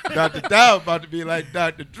 Dr. Dow about to be like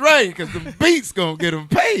Dr. Dre because the beats going to get him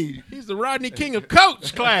paid. He's the Rodney King of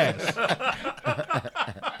coach class.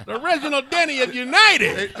 The Reginald Denny of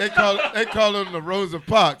United. They call him the Rosa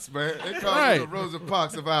Parks, man. They call Right. him the Rosa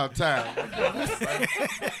Parks of our time.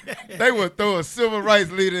 They would throw a civil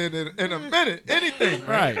rights leader in a minute. Anything,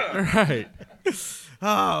 man. Right.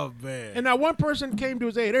 Oh man. And now one person came to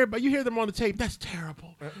his aid. Everybody, you hear them on the tape. That's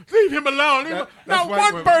terrible. Leave him alone. Now one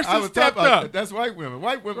I person was stepped talking about up. That's white women.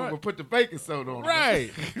 White women will put the baking soda on. Right.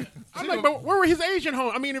 I'm like, but where were his Asian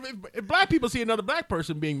home? I mean, if black people see another black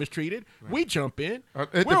person being mistreated, we jump in.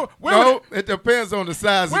 It depends on the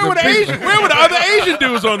size Where of were the people. where were the other Asian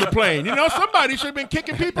dudes on the plane? You know, somebody should have been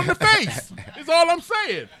kicking people in the face. Is all I'm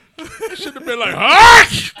saying. It should have been like,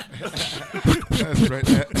 Hush! That's right.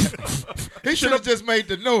 He should have just made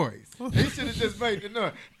the noise. He should have just made the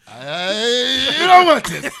noise. You don't want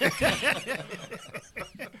this.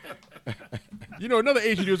 You know, another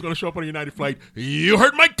Asian dude is going to show up on a United flight. You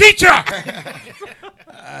hurt my teacher!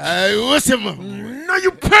 What's him? No,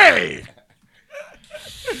 you pay!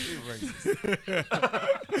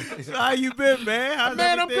 So how you been, man? How's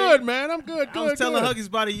Man, I'm everything? good, man. I'm good. I was telling good. Huggy's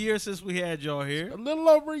about a year since we had y'all here. A little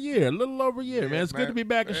over a year, man. It's man. good to be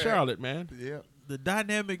back in Yeah. Charlotte, man. Yeah. The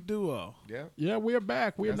dynamic duo. Yeah. Yeah, we're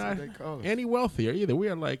back. We're That's what not they call us. any wealthier either. We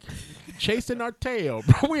are like chasing our tail,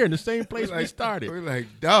 bro. We're in the same place we started. We're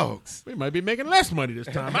like dogs. We might be making less money this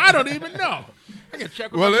time. I don't even know. I can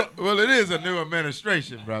check with Well, it is a new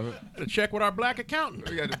administration, brother. to check with our black accountant.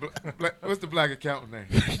 We got what's the black accountant name?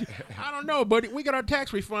 I don't know, but we got our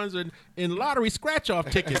tax refunds in lottery scratch-off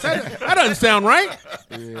tickets. That doesn't sound right.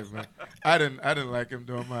 Yeah, man. I didn't like him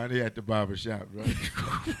doing mine. He at the barber shop, bro.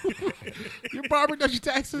 Your barber does your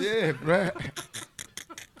taxes? Yeah, bro.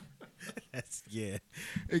 Yeah.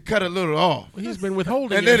 He cut a little off. Well, he's been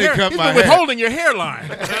withholding And your then he hair. cut He's my been hair. withholding your hairline.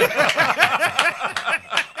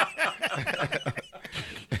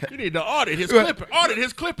 You need to audit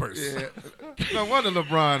his clippers. Yeah. No wonder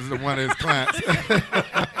LeBron's one of his clients.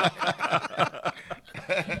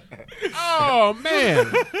 Oh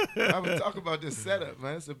man, I was talking about this setup,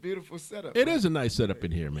 man. It's a beautiful setup. it is a nice setup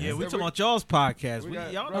in here, man. Yeah, we talking about y'all's podcast.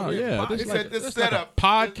 Y'all know Oh yeah, He this said is this like setup. a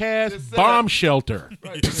podcast this setup- bomb shelter.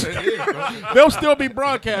 Right, it is, bro. They'll still be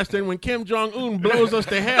broadcasting when Kim Jong-un blows us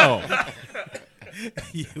to hell.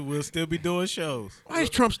 Yeah, we'll still be doing shows. Why is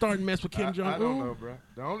Trump starting to mess with Kim I Jong-un? don't know, bro.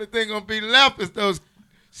 The only thing gonna be left is those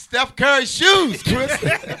Steph Curry shoes, Chris.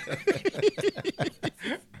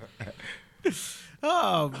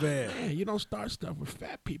 Oh man. Man, you don't start stuff with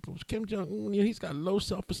fat people. Kim Jong-un, he's got low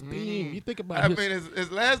self-esteem. You think about I his... mean,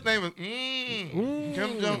 his last name is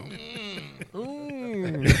Kim Jong.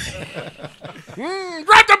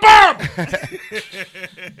 Drop the bomb!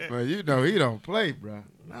 Well, you know he don't play, bro.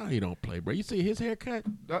 No, he don't play, bro. You see his haircut?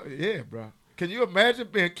 Yeah, bro. Can you imagine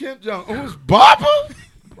being Kim Jong Un's barber?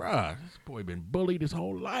 Bruh, this boy been bullied his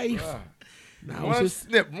whole life. Bruh. Now One it's his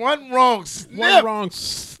snip, one wrong snip. one wrong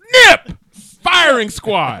snip. Firing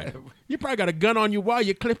squad. You probably got a gun on you while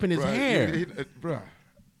you're clipping his Bruh, hair. Bruh.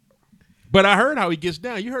 But I heard how he gets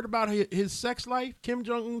down. You heard about his sex life, Kim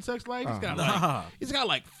Jong-un's sex life? He's got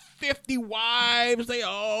like 50 wives. They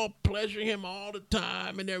all pleasure him all the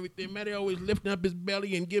time and everything. Man, they always lifting up his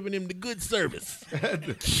belly and giving him the good service.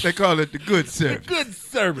 They call it the good service. Good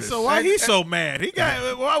service. So why he so mad? He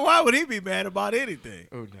got. Why would he be mad about anything?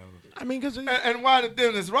 Oh, no. I mean, because And why did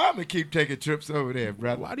Dennis Rodman keep taking trips over there,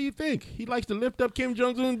 brother? why do you think? He likes to lift up Kim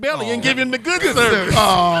Jong-un's belly and give him the good service.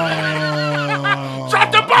 Oh.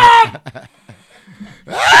 Drop the bomb!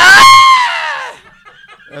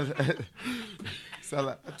 So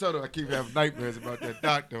I told him I keep having nightmares about that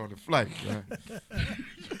doctor on the flight, man.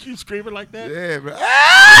 You screaming like that? Yeah, bro.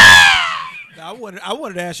 I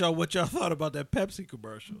wanted to ask y'all what y'all thought about that Pepsi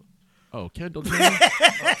commercial. Oh, Kendall Jenner?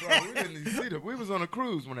 Bro, we didn't even see that. We was on a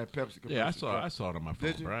cruise when that Pepsi commercial. Yeah, I saw it on my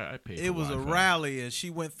phone, Did you? bro. I paid. It for was a Wi-Fi. rally, and she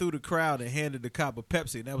went through the crowd and handed the cop a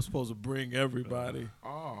Pepsi, and that was supposed to bring everybody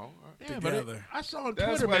Oh, Yeah, but together. I saw on that's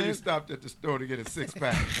Twitter, why man. you stopped at the store to get a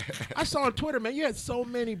 6-pack. I saw on Twitter, man. You had so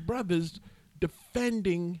many brothers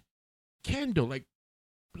defending Kendall. Like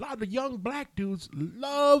a lot of the young black dudes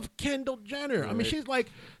love Kendall Jenner. I mean, she's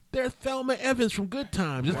like their Thelma Evans from Good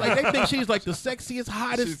Times. It's like they think she's like the sexiest,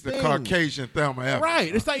 hottest She's the thing. Caucasian Thelma Evans.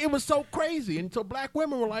 Right. It's like it was so crazy. And so black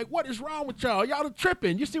women were like, what is wrong with y'all? Y'all are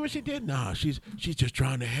tripping. You see what she did? Nah, she's just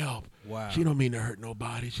trying to help. Wow. She don't mean to hurt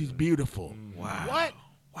nobody. She's beautiful. Wow. What?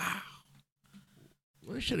 Wow.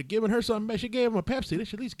 Well, they should have given her something. She gave him a Pepsi. They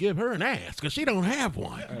should at least give her an ass because she don't have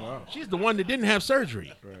one. She's the one that didn't have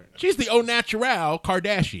surgery. Right. She's the au naturel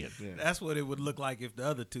Kardashian. That's what it would look like if the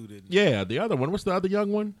other two didn't. Yeah, the other one. What's the other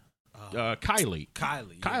young one? Kylie.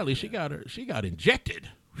 Kylie. Kylie. She got injected.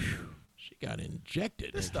 She got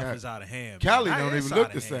injected. This stuff is out of hand. Callie man. don't It's even out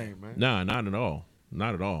look of the hand. same, man. Nah, not at all.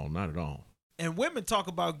 Not at all. Not at all. And women talk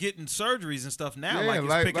about getting surgeries and stuff now, Yeah, like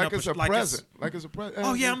it's picking up it's a like present. Like it's a present.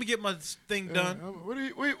 Oh yeah, I'm gonna get my thing done. What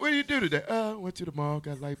do you do today? Went to the mall,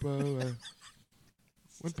 got lipo.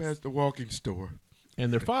 Went past the walking store.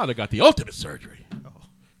 And their father got the ultimate surgery.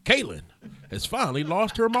 Caitlin has finally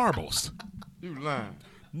lost her marbles. You lying.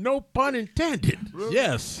 No pun intended. Really?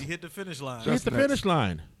 Yes. She hit the finish line. She hit the finish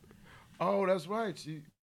line. Oh, that's right. She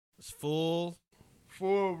It's full.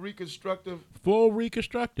 full reconstructive. Full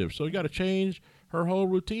reconstructive. So you got to change her whole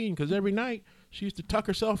routine because every night she used to tuck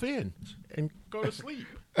herself in and go to sleep.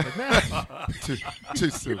 And now, Too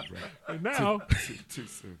soon, bro. and now Too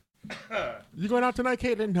soon. you going out tonight,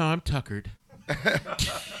 Caitlin? No, I'm tuckered.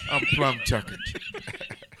 I'm plumb tuckered.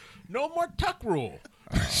 No more tuck rule.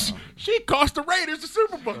 She cost the Raiders the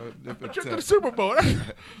Super Bowl. Different Trip to tuck. the Super Bowl.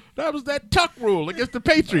 That was that tuck rule against the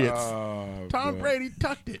Patriots. Oh, Tom boy. Brady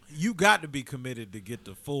tucked it. You got to be committed to get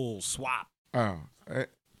the full swap. Oh,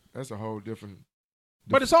 that's a whole different.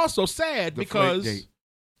 But it's also sad because Deflategate.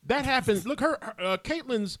 that happened. Look,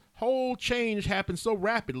 Caitlin's whole change happened so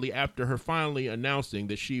rapidly after her finally announcing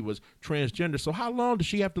that she was transgender. So how long does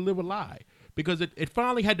she have to live a lie? Because it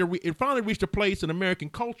finally had to. It finally reached a place in American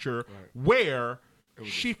culture where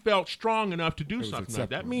she felt strong enough to do something like that.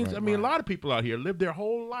 That means, acceptable. I mean, a lot of people out here live their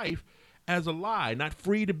whole life as a lie, not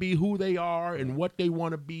free to be who they are and what they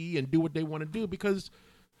want to be and do what they want to do because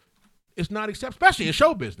it's not acceptable, especially in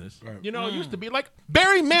show business. Right. You know, it used to be like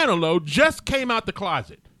Barry Manilow just came out the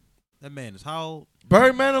closet. That man is how old?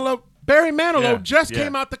 Barry Manilow. Barry Manilow Yeah, just yeah.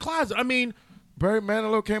 came out the closet. I mean, Barry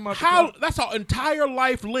Manilow came out. that's our entire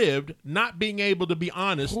life lived, not being able to be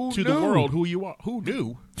honest Who to the knew? world who you are. Who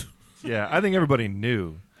knew? Yeah, I think everybody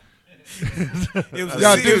knew. It was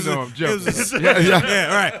Y'all it do was know I'm joking. It was Yeah, yeah.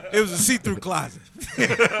 yeah, right. It was a see-through closet.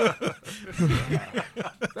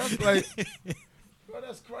 That's like, well,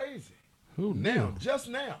 that's crazy. Who Now, knew? just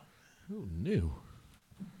now. Who knew?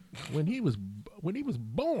 When he was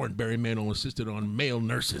born, Barry Manilow insisted on male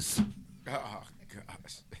nurses. Oh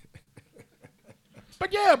gosh.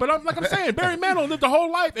 But I'm saying, Barry Manilow lived a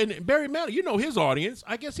whole life, and Barry Manilow, you know his audience.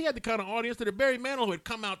 I guess he had the kind of audience that if Barry Manilow had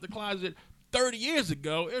come out the closet 30 years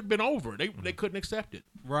ago, it had been over. They couldn't accept it.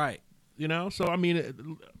 Right. You know? So, I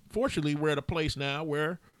mean, fortunately, we're at a place now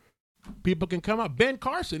where people can come out. Ben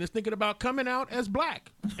Carson is thinking about coming out as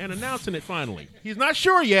black and announcing it finally. He's not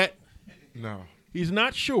sure yet. No. He's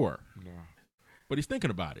not sure, No. but he's thinking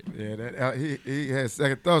about it. Yeah, that he had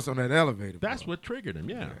second thoughts on that elevator. That's boy. what triggered him,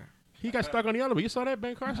 yeah. He got stuck on the elevator. You saw that?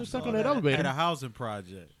 Ben Carson stuck on that elevator. At a housing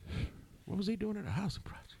project. What was he doing at a housing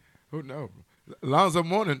project? Who knows? Alonzo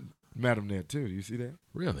Mourning met him there too. You see that?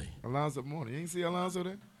 Really? Alonzo Mourning. You ain't see Alonzo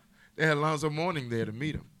there? They had Alonzo Mourning there to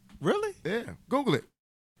meet him. Really? Yeah. Google it.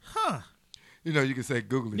 Huh. You know, you can say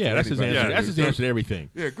Google it. Yeah, to that's his anybody. answer. Yeah, That's his answer to everything.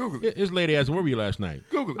 Yeah, Google it. His lady asked him, where were you last night?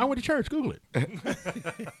 Google I it. went to church. Google it.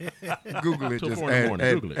 Google it. Till Just 4 in the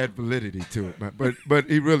morning. Google it. add validity to it, man. But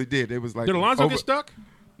he really did. It was like Did Alonzo over- get stuck?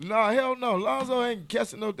 No, hell no. Alonzo ain't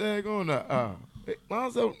catching no daggone.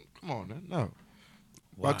 Alonzo, come on now. No.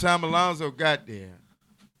 By the time Alonzo got there,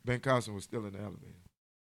 Ben Carson was still in the elevator.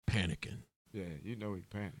 Panicking. Yeah, you know he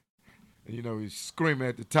panicked. And you know he's screaming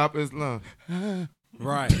at the top of his lungs.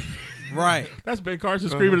 Right. Right. That's Ben Carson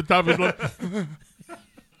screaming at the top of his lungs.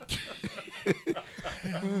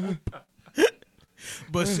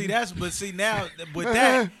 But see now with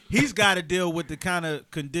that, he's got to deal with the kind of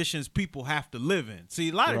conditions people have to live in. See,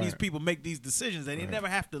 a lot of these Right. people make these decisions and they never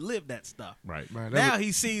have to live that stuff. Right. Man, that Now was-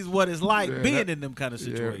 he sees what it's like Yeah, being that- in them kind of yeah,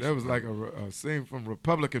 situations. that was like a scene from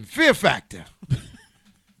Republican Fear Factor.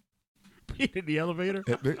 Being in the elevator?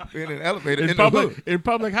 Being in an elevator In in public, the hood. in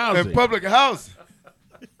public housing. In public house.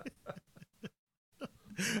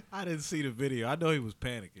 I didn't see the video. I know he was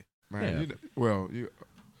panicking. Man, Yeah. you know,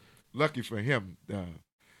 lucky for him,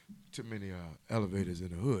 too many elevators in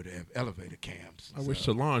the hood have elevator cams. I wish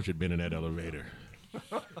Solange had been in that elevator.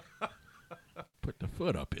 Put the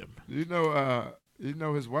foot up him. You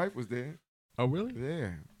know his wife was there. Oh, really?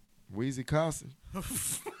 Yeah. Wheezy Carson.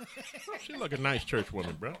 She look a nice church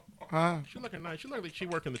woman, bro. Huh? She looking nice. She look like she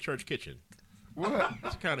work in the church kitchen. What?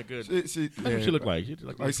 That's kind of good. She That's what she look like. She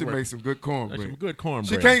look Like she makes some good like cornbread. some good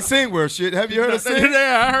cornbread. She can't sing well, shit. Have you heard her sing?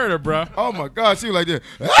 Yeah, I heard her, bro. Oh my God, she was like this.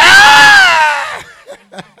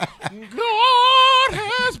 God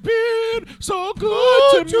has been so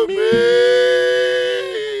good to me.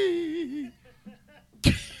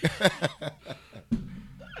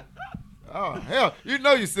 Oh hell, you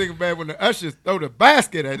know you singing bad when the ushers throw the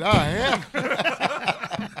basket at. Oh hell.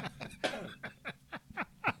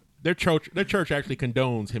 Their church actually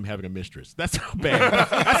condones him having a mistress. That's how bad.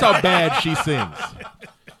 That's how bad she sings.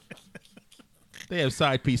 They have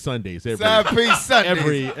side piece Sundays Side piece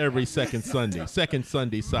Sundays. every second Sunday. Second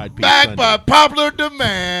Sunday side piece Back Sunday. by popular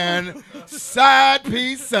demand, side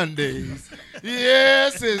piece Sundays.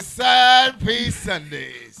 Yes, it's side piece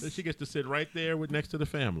Sundays. Then she gets to sit right there next to the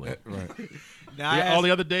family. Right. Now, Yeah, all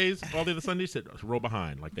the other days, all the other Sundays, sit row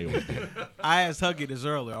behind like they always do. I asked Huggy this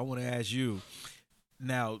earlier. I want to ask you.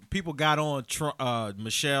 Now, people got on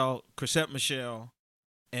Chrisette Michelle,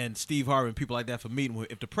 and Steve Harvey and people like that for meeting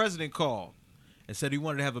with. If the president called and said he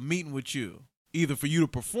wanted to have a meeting with you, either for you to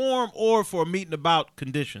perform or for a meeting about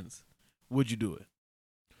conditions, would you do it?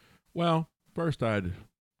 Well, first I'd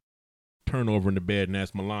turn over in the bed and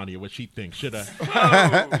ask Melania what she thinks. Should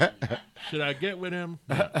I get with him?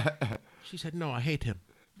 No. She said, no, I hate him.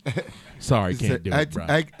 Sorry, can't do it, bro.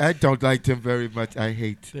 I don't like him very much. I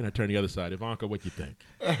hate. Then I turn the other side. Ivanka, what you think?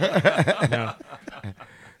 No.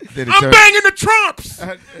 I'm banging the Trumps!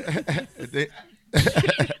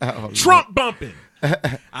 Trump bumping.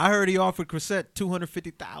 I heard he offered Chrisette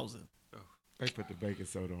 $250,000. They put the baking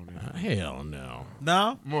soda on there. Hell no.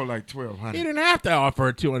 No? More like $1,200. He didn't have to offer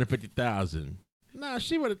her $250,000. Nah,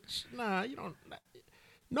 she would have. Nah, you don't.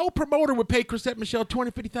 No promoter would pay Chrisette Michelle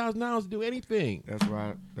 $250,000 to do anything.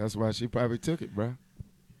 That's why she probably took it, bro.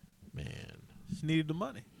 Man, She needed the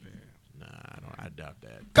money. nah, I doubt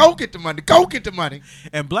that. Go get the money. Go get the money.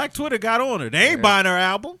 And Black Twitter got on her. They ain't buying her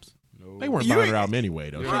albums. No. They weren't You buying ain't- her album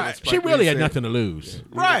anyway, though. Right. She really had nothing to lose.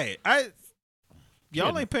 Right.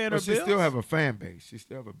 Y'all ain't paying her But she bills. still have a fan base. She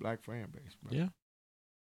still have a black fan base, bro. Yeah.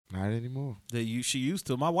 Not anymore. She used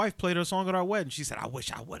to. My wife played her song at our wedding. She said, I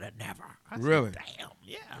wish I would have never. I said, Really? damn,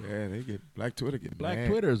 yeah. Yeah, they get Black Twitter get Black mad.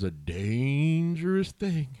 Twitter is a dangerous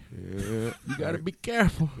thing. Yeah, You got to be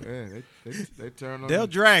careful. Yeah, they turn on. They'll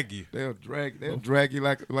drag you. They'll drag you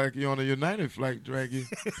like you on a United flight. Drag you.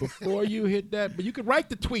 Before you hit that, but you can write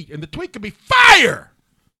the tweet, and the tweet could be fire.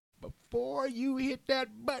 Before you hit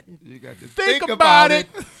that button, You got to think about it.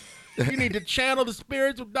 You need to channel the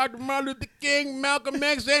spirits of Dr. Martin Luther King, Malcolm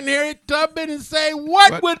X, and Harriet Tubman and say,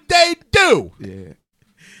 what would they do? Yeah.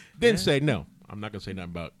 Then say, no, I'm not going to say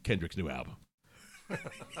nothing about Kendrick's new album.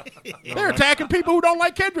 They're attacking people who don't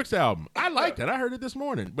like Kendrick's album. I liked it. I heard it this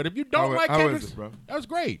morning. But if you don't like how is Kendrick's, it, bro? that was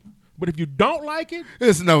great. But if you don't like it,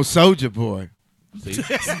 It's no Soldier Boy see,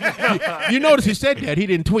 you notice he said that. He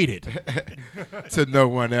didn't tweet it. to no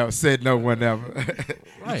one else. Said no one ever.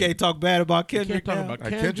 You can't talk bad about You Kendrick. can't talk now. about Like,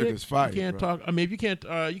 Kendrick. Kendrick is fire, You can't bro. talk. I mean, if you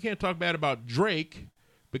can't talk bad about Drake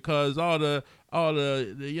because all the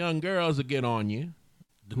young girls will get on you.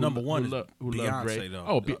 The number one is who love Beyonce, Drake. though.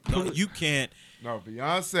 Oh, No, you can't. No,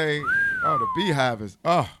 Beyonce. Oh, the Beehive is.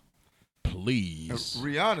 Oh, please.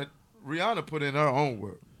 Rihanna put in her own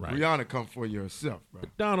work. Right. Rihanna come for you herself, bro.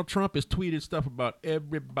 Donald Trump has tweeted stuff about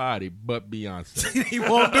everybody but Beyonce. He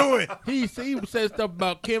won't do it. He said stuff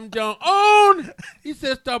about Kim Jong-un. He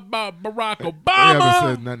said stuff about Barack They Obama.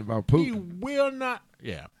 haven't said nothing about He Putin. will not.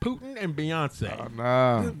 Yeah, Putin and Beyonce. Oh,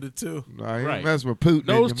 nah. The two. Nah, he Right. ain't mess with Putin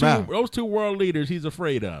Those in your mouth. those two world leaders he's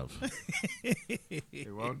afraid of. He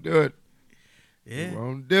won't do it. He Yeah.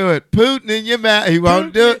 won't do it. Putin in your mouth. He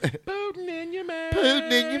won't do it. Putin in your mouth.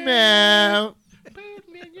 Putin in your mouth.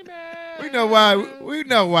 Putin in your mouth. We know why. We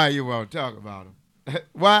know why you won't talk about him.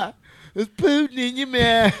 Why? It's Putin in your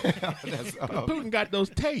mouth. That's all. Putin got those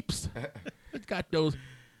tapes. He's got those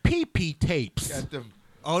pee-pee tapes. Got them.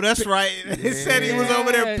 Oh, that's right. He said he was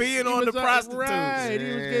over there peeing on the prostitutes. Right, he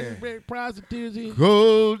was Yeah. getting prostitutes.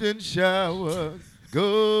 Golden showers.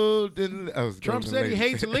 Golden. Trump said he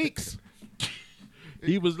hates leaks.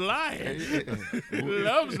 He was lying. He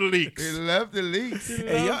loves leaks. He loved the leaks.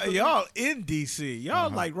 Hey, y'all in D.C.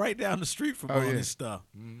 Y'all like right down the street from all yeah. this stuff.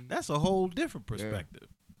 That's a whole different perspective.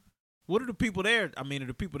 What are the people there? I mean, are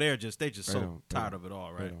the people there just They so don't- tired of it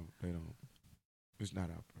all, right? They don't. It's not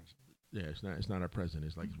our president. Yeah, it's not our president.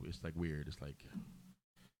 It's like weird. It's like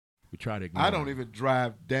we try to ignore I don't him. even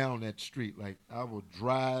drive down that street. Like, I will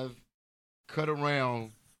drive, cut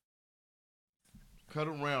around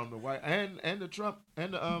the white and the Trump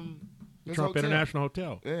and the this Trump hotel. International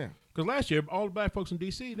Hotel. Yeah. Because last year, all the black folks in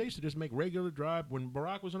D.C., they used to just make regular drive, when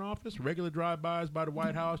Barack was in office, regular drive-bys by the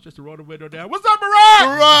White House just to roll the window down. What's up, Barack?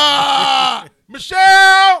 Hurrah!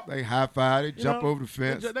 Michelle! They high five. They You jump know, over the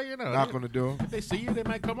fence. they, knock on the door. If they see you, they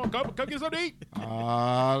might come get something to eat.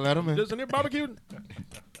 Let them in. Just in there barbecuing.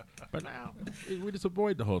 But now, we just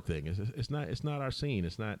avoid the whole thing. It's not our scene.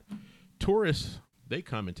 It's not. Tourists, they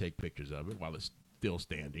come and take pictures of it while it's still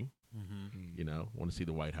standing. Mm-hmm. You know, want to see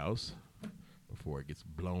the White House before it gets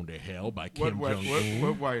blown to hell by Kim What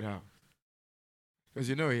Jong-un. White House? Because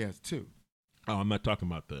you know he has two. Oh, I'm not talking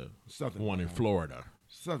about the Southern one in White House. Florida.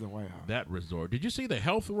 Southern White House. That resort. Did you see the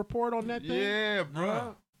health report on that thing? Yeah,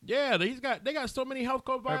 bro. Yeah, they got so many health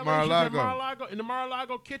code At violations Mar-a-Lago. in the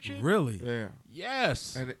Mar-a-Lago kitchen. Really? Yeah.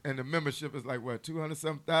 Yes. And the membership is like what,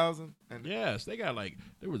 200-something thousand? And Yes, they got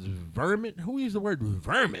there was vermin. Who used the word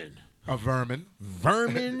vermin? A vermin.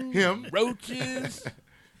 Him. Roaches.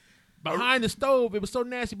 Behind the stove, it was so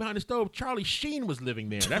nasty behind the stove, Charlie Sheen was living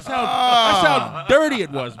there. That's how dirty it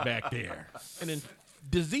was back there. And then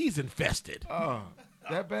disease infested. Oh,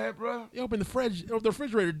 that bad, bro? You open the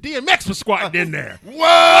refrigerator, DMX was squatting in there.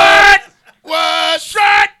 What?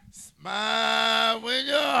 Shut! Smile when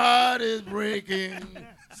your heart is breaking.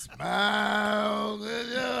 Smile when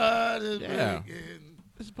your heart is breaking.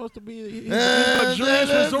 It's supposed to be a luxurious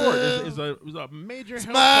resort. It was a major health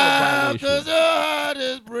code Smile violation. because your heart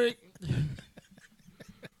is breaking.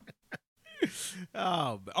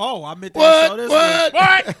 I meant to show this one.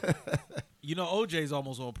 What? You know, OJ's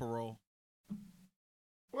almost on parole.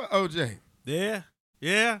 What, OJ?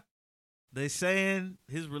 Yeah. They saying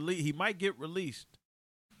he might get released.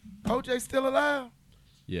 OJ still alive?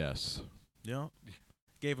 Yes. Yeah.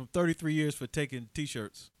 Gave him 33 years for taking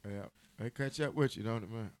T-shirts. Yeah. They catch up with you, don't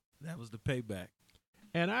it, man? That was the payback.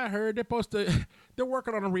 And I heard they're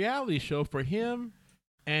working on a reality show for him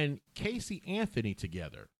and Casey Anthony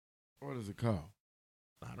together. What is it called?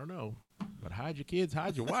 I don't know. But hide your kids,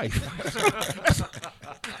 hide your wife.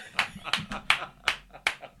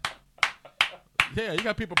 Yeah, you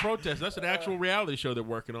got people protesting. That's an actual reality show they're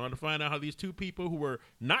working on to find out how these two people who were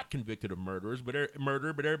not convicted of murder, but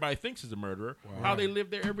everybody thinks is a murderer, how they live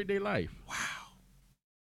their everyday life. Wow.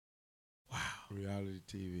 Reality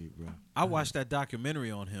TV, bro. I watched that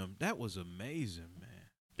documentary on him. That was amazing, man.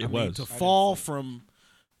 It I mean, was. to fall from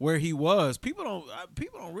where he was. People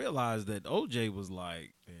don't realize that OJ was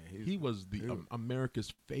like, He was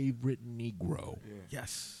America's favorite Negro. Yeah.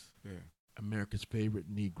 yes. Yeah. America's favorite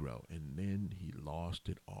Negro, and then he lost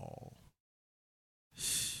it all.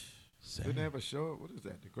 Didn't they have a show? What is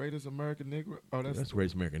that? The Greatest American Negro? Oh, that's the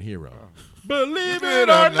Greatest American Hero. Oh. Believe it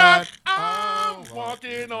or not, I'm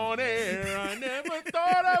walking on air. I never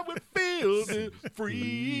thought I would feel this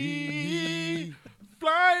free.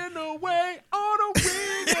 Flying away on a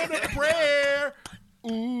wing and a prayer.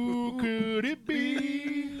 Ooh, could it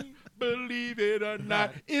be? Believe it or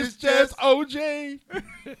not, it's just OJ.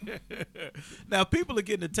 Now, people are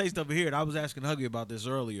getting a taste of it here, and I was asking Huggy about this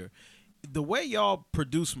earlier. The way y'all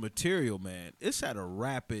produce material, man, it's at a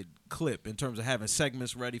rapid clip in terms of having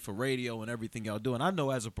segments ready for radio and everything y'all do. And I know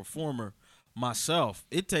as a performer myself,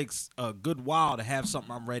 it takes a good while to have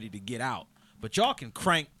something I'm ready to get out. But y'all can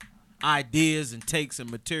crank ideas and takes and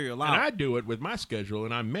material out. And I do it with my schedule,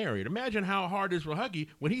 and I'm married. Imagine how hard it is for Huggy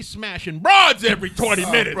when he's smashing broads every 20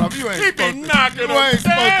 minutes. Bro, you ain't he be supposed to- knocking you them ain't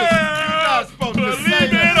down. You're not supposed to Believe say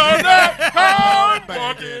it that. or not, I'm Bang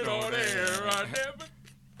walking it on on air. I never.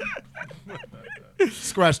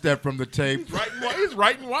 Scratch that from the tape. He's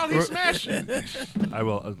writing while he's smashing. I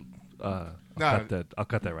will. I'll cut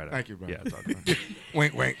that right out. Thank you, bro. Yeah, it's all good.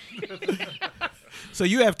 Wink, wink. So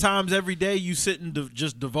you have times every day you sit and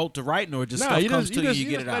just devote to writing, or just No, stuff you comes just, to you you, just, you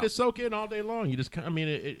you get just it let out. it soak in all day long. You just,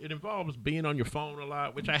 it involves being on your phone a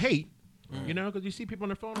lot, which I hate. You know, because you see people on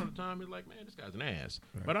their phone all the time. You're like, man, this guy's an ass.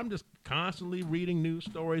 Right. But I'm just constantly reading news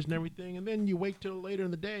stories and everything, and then you wait till later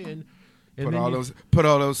in the day and Put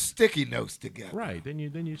all those sticky notes together. Right. Then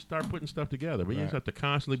you start putting stuff together. But you just have to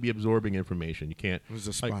constantly be absorbing information. You can't. It was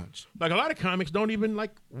a sponge. Like a lot of comics don't even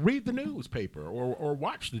read the newspaper or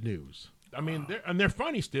watch the news. I mean, they're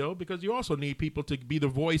funny still because you also need people to be the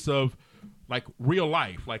voice of like real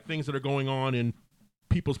life, like things that are going on in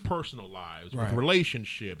people's personal lives, with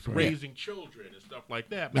relationships, raising children and stuff like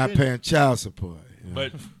that. But Not paying child support. You know?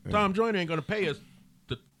 But Tom Joyner ain't going to pay us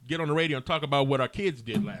to get on the radio and talk about what our kids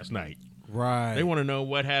did last night. Right. They want to know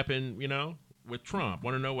what happened, with Trump.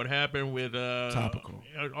 Want to know what happened with Topical.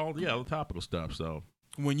 all the topical stuff. So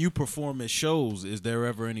When you perform at shows, is there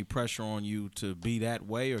ever any pressure on you to be that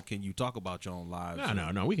way, or can you talk about your own lives?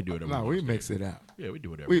 no, we can do it. No, we mix it out. Yeah, we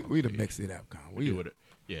do whatever. We done mix it up, Con. We do it.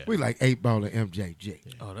 Yeah. We like 8-Ball and MJG.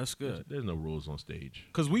 Yeah. Oh, that's good. There's no rules on stage.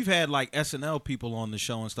 Because we've had like SNL people on the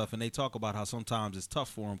show and stuff, and they talk about how sometimes it's tough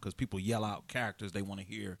for them because people yell out characters they want to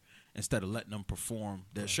hear instead of letting them perform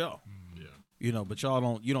their show. Yeah. But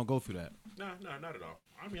you don't go through that. No, not at all.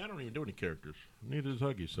 I mean, I don't even do any characters. Neither does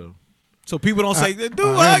Huggy, so. So people don't say, do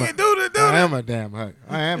I that. am a damn hug.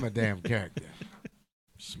 I am a damn character.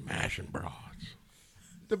 Smashing broads.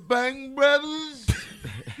 The Bang Brothers.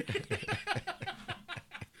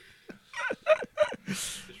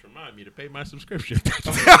 Just remind me to pay my subscription.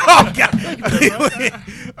 Oh, God. All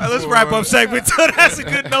right, let's wrap up segment 2. That's a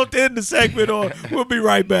good note to end the segment on. We'll be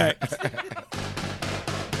right back.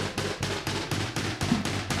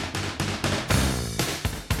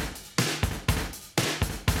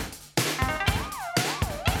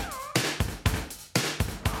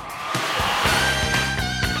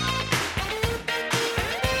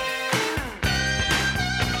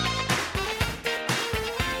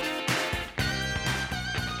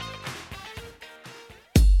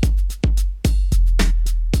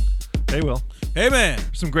 Hey, Will. Hey, man.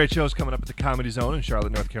 Some great shows coming up at the Comedy Zone in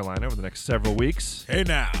Charlotte, North Carolina over the next several weeks. Hey,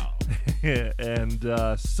 now. And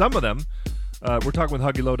some of them, we're talking with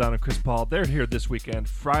Huggy, Lowdown, and Chris Paul. They're here this weekend.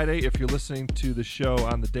 Friday, if you're listening to the show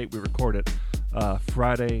on the date we record it,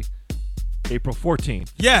 Friday, April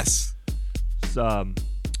 14th. Yes.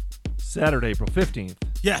 Saturday, April 15th.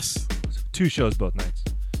 Yes. 2 shows both nights.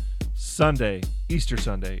 Sunday, Easter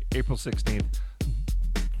Sunday, April 16th.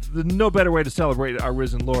 No better way to celebrate our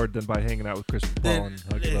risen Lord than by hanging out with Chris Paul and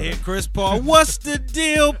Huggy Hey, Lowdown. Chris Paul, what's the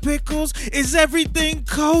deal, Pickles? Is everything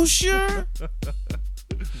kosher?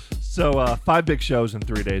 So 5 big shows in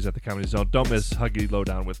 3 days at the Comedy Zone. Don't miss Huggy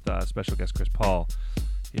Lowdown with special guest Chris Paul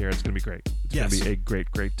here. It's going to be great. It's going to be a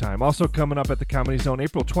great, great time. Also coming up at the Comedy Zone,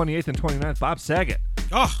 April 28th and 29th, Bob Saget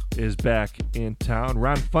is back in town.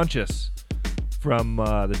 Ron Funches from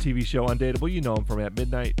the TV show Undateable. You know him from At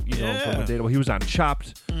Midnight. You know him from Undateable. He was on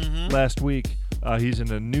Chopped last week. He's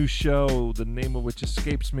in a new show, the name of which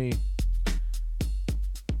escapes me.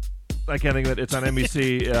 I can't think of it. It's on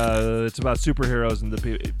NBC. It's about superheroes and the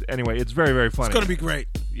people. Anyway, it's very, very funny. It's going to be great.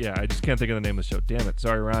 Yeah, I just can't think of the name of the show. Damn it.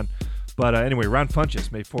 Sorry, Ron. But anyway, Ron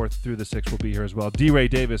Funches, May 4th through the 6th, will be here as well. D. Ray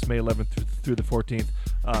Davis, May 11th through the 14th.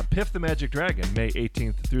 Piff the Magic Dragon, May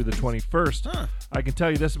 18th through the 21st. I can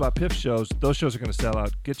tell you this about Piff shows. Those shows are going to sell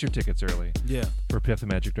out. Get your tickets early for Piff the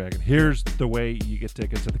Magic Dragon. Here's the way you get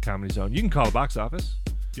tickets at the Comedy Zone. You can call the box office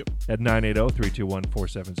at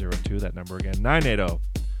 980-321-4702. That number again,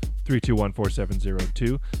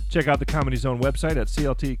 980-321-4702. Check out the Comedy Zone website at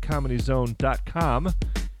cltcomedyzone.com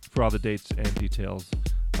for all the dates and details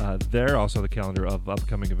there. Also the calendar of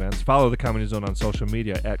upcoming events. Follow the Comedy Zone on social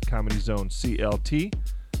media at Comedy Zone CLT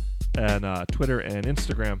and Twitter and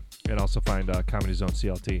Instagram, and also find Comedy Zone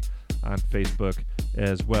CLT on Facebook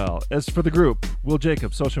as well. As for the group, Will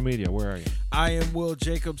Jacobs, social media, where are you? I am Will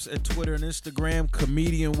Jacobs at Twitter and Instagram,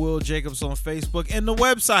 comedian Will Jacobs on Facebook, and the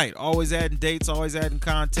website, always adding dates, always adding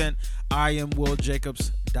content,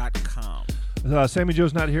 IamWillJacobs.com. Sammy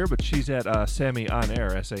Joe's not here, but she's at Sammy On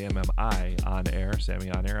Air, SAMMI On Air,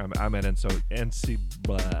 Sammy On Air. I'm at NC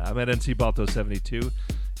Balto 72.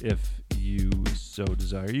 If you so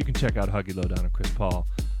desire, you can check out Huggy Lowdown and Chris Paul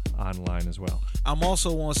online as well. I'm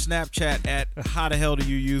also on Snapchat at How the Hell Do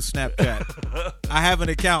You Use Snapchat? I have an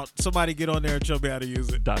account. Somebody get on there and show me how to use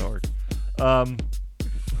it. .org.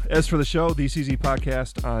 As for the show, the CZ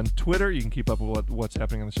Podcast on Twitter, you can keep up with what's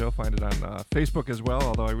happening on the show. Find it on Facebook as well,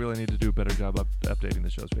 although I really need to do a better job updating the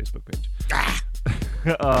show's Facebook page.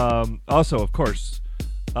 Also, of course,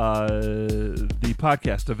 the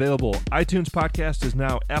podcast available. iTunes Podcast is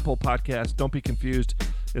now Apple Podcast. Don't be confused.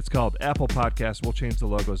 It's called Apple Podcast. We'll change the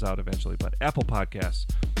logos out eventually, but Apple Podcasts,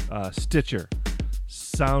 Stitcher,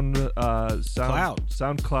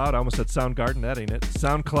 SoundCloud. I almost said Soundgarden. That ain't it.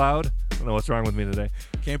 SoundCloud. I don't know what's wrong with me today.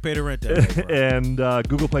 Can't pay the rent that way, and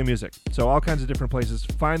Google Play Music. So all kinds of different places.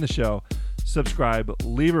 Find the show, subscribe,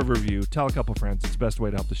 leave a review, tell a couple friends. It's the best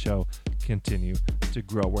way to help the show continue to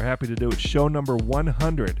grow. We're happy to do it. Show number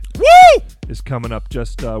 100 is coming up.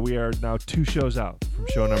 We are now 2 shows out from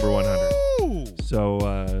show number 100. So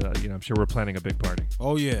I'm sure we're planning a big party.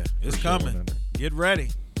 Oh yeah, it's coming. Get ready.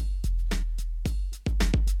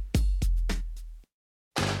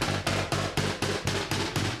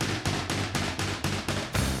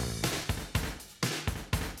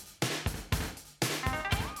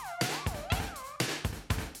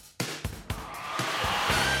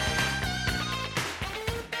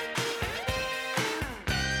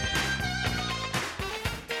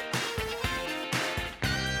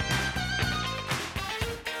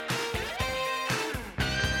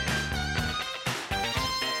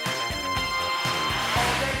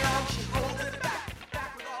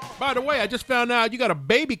 By the way, I just found out you got a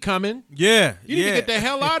baby coming. Yeah. You need to get the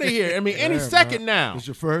hell out of here. I mean, any second now. It's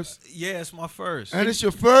your first? Yeah, it's my first. And it's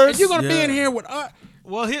your first? And you're going to be in here with us.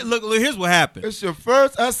 Well, look, here's what happened. It's your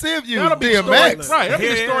first? I see if you That'll be DMX. Right, that'll be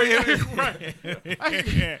the story.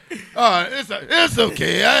 It's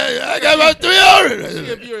okay. I got about 300. See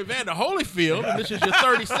if you're Evander Holyfield and this is your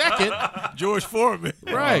 32nd. George Foreman.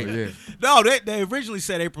 Right. Oh, yeah. No, they originally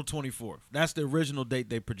said April 24th. That's the original date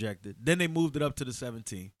they projected. Then they moved it up to the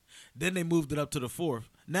 17th. Then they moved it up to the 4th.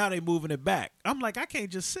 Now they moving it back. I'm like, I can't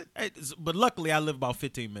just sit. But luckily, I live about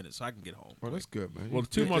 15 minutes, so I can get home. Well, that's good, man. Well, the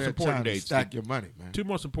 2 most important dates. Stack your money, man. 2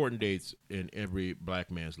 most important dates in every black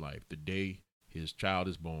man's life: the day his child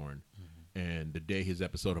is born, and the day his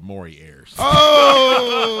episode of Maury airs.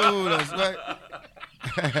 Oh, that's right.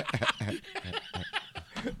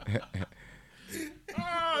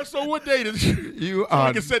 So what date is You so I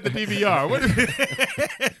are. can set the DVR. What is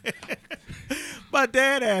My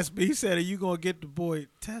dad asked me, he said, are you going to get the boy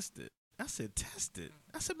tested? I said, tested?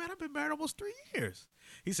 I said, man, I've been married almost 3 years.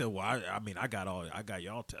 He said, well, I got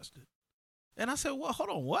y'all tested. And I said, well, hold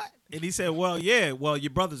on, what? And he said, well, yeah, well, your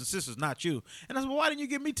brothers and sisters, not you. And I said, well, why didn't you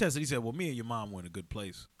get me tested? He said, well, me and your mom were in a good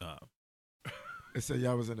place. They said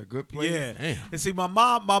y'all was in a good place. Yeah. Damn. And see, my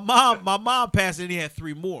mom passed it, and he had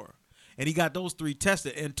 3 more. And he got those 3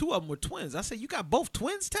 tested, and 2 of them were twins. I said, you got both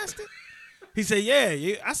twins tested? He said,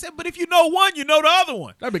 yeah. I said, but if you know one, you know the other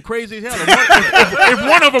one. That'd be crazy as hell. If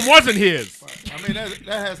one of them wasn't his. I mean,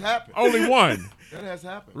 that has happened. Only one. That has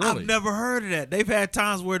happened. Really? I've never heard of that. They've had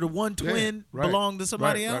times where the one twin right. belonged to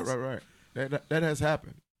somebody else. Right. That has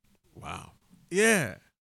happened. Wow. Yeah.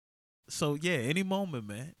 So, yeah, any moment,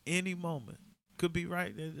 man. Any moment. Could be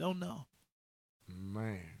right. They don't know.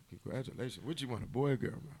 Man, congratulations. What you want, a boy or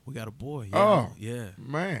girl, man? We got a boy. Yeah. Oh. Yeah.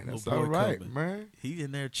 Man, that's Little boy all right, coming. man. He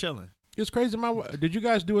in there chilling. It's crazy. Did you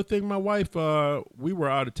guys do a thing? My wife, we were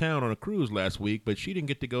out of town on a cruise last week, but she didn't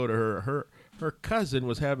get to go to her cousin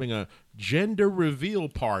was having a gender reveal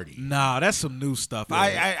party. Nah, that's some new stuff.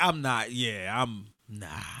 Yeah. I'm not. Yeah, nah.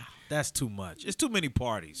 That's too much. It's too many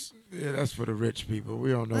parties. Yeah, that's for the rich people.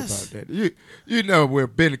 We don't know about that. You know where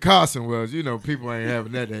Ben Carson was. You know people ain't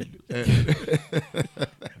having that.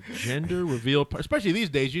 Gender reveal, especially these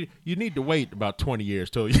days. You need to wait about 20 years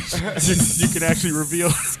till you can actually reveal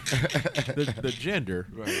the gender.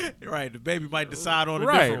 Right. The baby might decide on a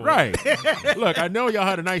Right, different one. right. Look, I know y'all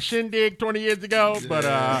had a nice shindig 20 years ago, but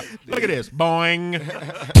look at this. Boing.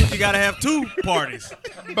 You got to have 2 parties.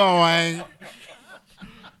 Boing.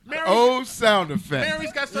 Mary, Old sound effect.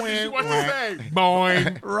 Mary's got something she wants to say.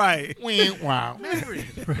 Boing. Right. Wow. Mary.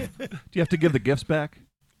 Do you have to give the gifts back?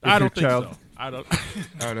 I don't think child- so. I don't Oh,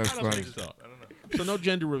 that's I don't funny. think so. I don't know. So no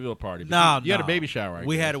gender reveal party. No, You had a baby shower. I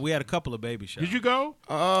We guess. had a couple of baby showers. Did you go?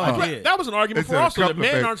 Oh. did. That was an argument It's for a also that couple of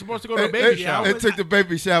men baby- aren't supposed to go to a baby shower. They took the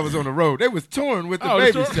baby showers on the road. They was touring with the Oh,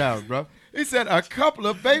 they baby toured? showers, bro. He said a couple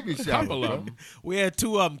of baby showers. couple bro. of them. We had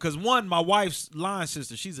 2 of them because one, my wife's line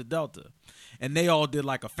sister, she's a Delta, and they all did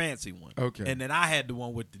like a fancy one. Okay. And then I had the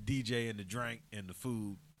one with the DJ and the drink and the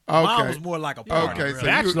food. Okay. Mine was more like a party. Okay, really. so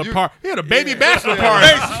Bachelor party. He had a baby bachelor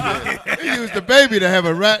Yeah. party. He used the baby to have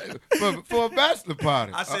for a bachelor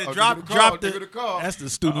party. I said, Uh-oh, drop give it a call. That's the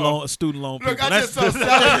student loan Look, people. I just saw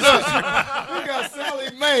Sally. Look, he got Sally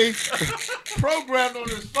Mae programmed on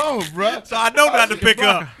his phone, bro. So I know not to pick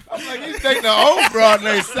up. I'm like, he's dating an old broad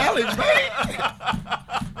named Sally Mae.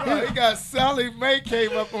 Bro, he got Sally Mae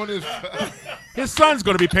came up on his phone. His son's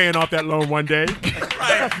going to be paying off that loan one day.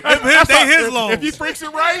 Right. They his loans. If he freaks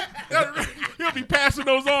it right, he'll be passing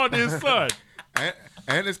those on to his son.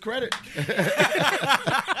 And his credit.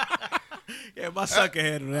 Yeah, my son can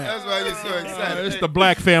handle that. That's why you're so excited. It's the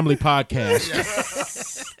Black Family Podcast.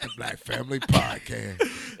 The Black Family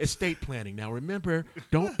Podcast. Estate planning. Now remember,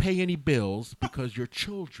 don't pay any bills because your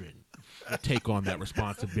children will take on that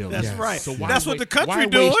responsibility. That's Yes. right. So why That's what the country why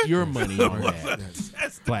doing. waste your money on that?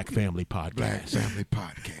 Yes. Black Family Podcast. Black Family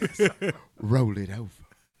Podcast. Roll it over.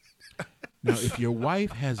 Now, if your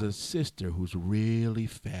wife has a sister who's really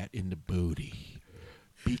fat in the booty,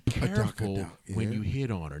 be careful when yeah. you hit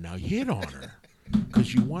on her. Now, hit on her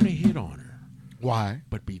because you want to hit on her, Why?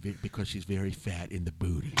 but because she's very fat in the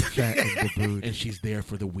booty. Fat in the booty. And she's there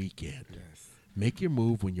for the weekend. Yes. Make your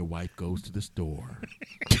move when your wife goes to the store.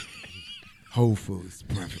 Whole Foods,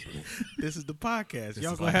 preferably. This is the podcast.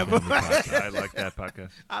 Y'all is gonna Black have a. Family Podcast. I like that podcast.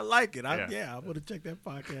 I like it. Yeah. I'm gonna check that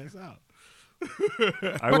podcast out.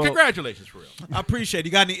 But congratulations, for real. I appreciate it.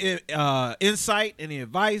 You got any insight, any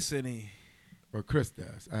advice, any? Well, Chris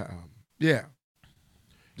does. Yeah.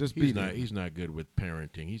 Just be there. He's not good with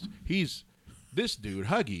parenting. He's this dude,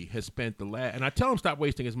 Huggy, has spent and I tell him stop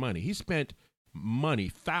wasting his money. He spent money,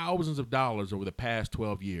 thousands of dollars over the past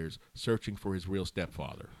 12 years searching for his real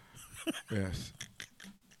stepfather. Yes.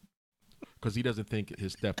 Because he doesn't think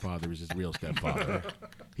his stepfather is his real stepfather.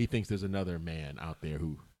 He thinks there's another man out there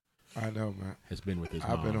who I know, man. has been with his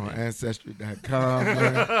I've mom. been on man. Ancestry.com,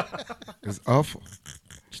 man. It's awful.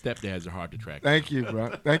 Stepdads are hard to track. Thank you,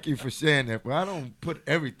 bro. Thank you for sharing that, bro. I don't put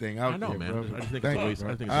everything out I know, there, man. bro. I just think Thank it's a you, waste- bro.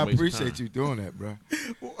 I think it's a I waste of appreciate time. you doing that, bro.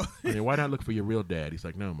 I mean, why not look for your real dad? He's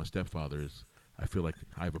like, no, my stepfather is. I feel like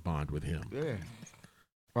I have a bond with him. Yeah.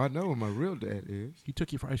 Well, I know who my real dad is. He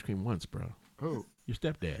took you for ice cream once, bro. Who? Your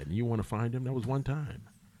stepdad, and you want to find him? That was one time.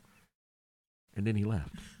 And then he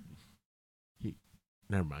left.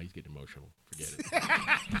 Never mind. He's getting emotional. Forget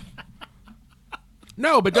it.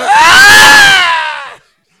 No, but I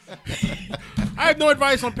have no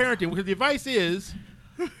advice on parenting because the advice is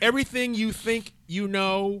everything you think you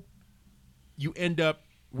know, you end up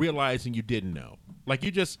realizing you didn't know. Like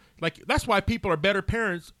that's why people are better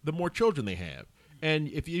parents the more children they have. And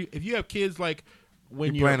if you have kids like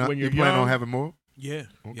when you plan young, on having more? Yeah.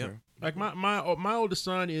 Okay. Yep. like my oldest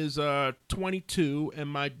son is 22, and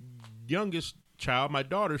my youngest child, my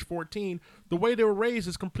daughter's 14. The way they were raised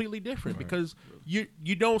is completely different because you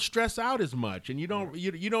don't stress out as much, and you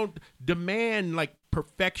don't demand like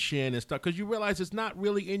perfection and stuff because you realize it's not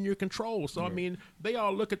really in your control. So I mean, they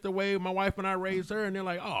all look at the way my wife and I raised her, and they're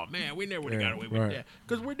like, "Oh man, we never would have got away with that,"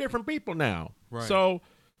 because we're different people now. Right. So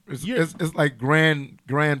it's like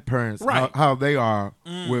grandparents, Right. how they are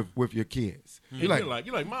with your kids. you're like,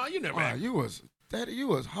 "Mom, you never." "Wow, you was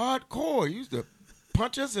hardcore. You used to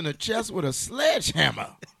punch us in the chest with a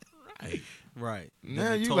sledgehammer. Right. Right. Now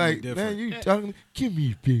They're you totally like, different. man, you talking? Give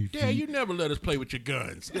me, baby. Yeah, you never let us play with your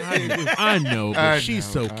guns. I know, but she's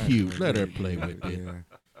so cute. Let her play with it. Yeah.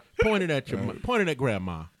 Pointed at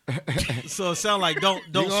grandma. So it sounds like don't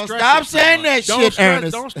You gonna stress stop it so saying much. that shit,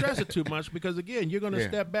 Ernest. Don't stress it too much because again, you're gonna Yeah.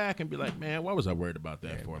 step back and be like, man, what was I worried about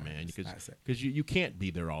that for, man? it's not sad. Because you can't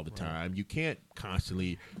be there all the time. You can't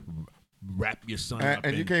constantly wrap your son up.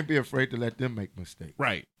 And you can't be afraid to let them make mistakes.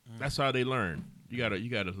 Right. That's how they learn. You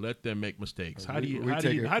gotta let them make mistakes. How do you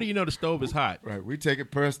know the stove is hot? Right. We take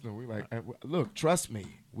it personal. We like, look, trust me,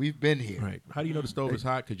 we've been here. Right. How do you know the stove is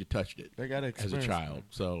hot? Because you touched it They got to as a child.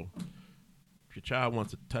 So if your child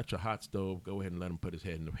wants to touch a hot stove, go ahead and let him put his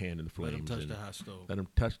hand in the Let flames. them touch and the hot stove. Let him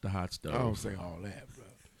touch the hot stove. I don't say all that, bro.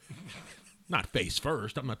 Not face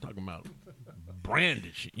first. I'm not talking about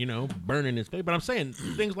branded shit, burning his face. But I'm saying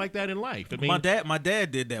things like that in life. I mean, My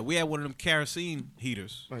dad did that. We had one of them kerosene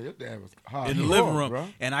heaters Man, your dad was hard in the living room, bro.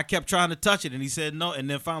 and I kept trying to touch it, and he said no, and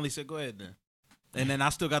then finally said, "Go ahead then." And then I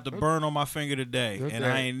still got the burn on my finger today, Your and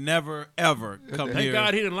dad- I ain't never ever come thank here.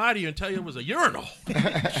 God he didn't lie to you and tell you it was a urinal.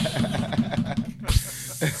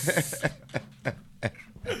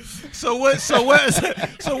 So what? So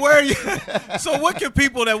where are you? So what can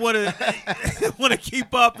people that want to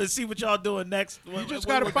keep up and see what y'all doing next? You just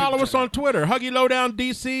got to follow us on Twitter, Huggy Lowdown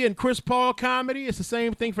DC and Chris Paul Comedy. It's the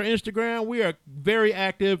same thing for Instagram. We are very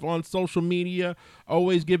active on social media,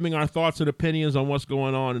 always giving our thoughts and opinions on what's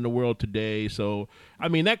going on in the world today. So, I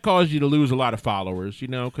mean, that caused you to lose a lot of followers,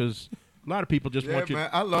 because a lot of people just Yeah, want you. man,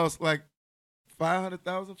 I lost like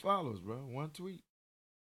 500,000 followers, bro. One tweet.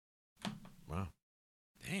 Wow.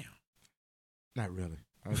 Damn. Not really.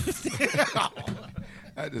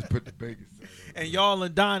 I just put the biggest. And y'all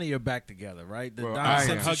and Donnie are back together, right? The Well, Donnie I am.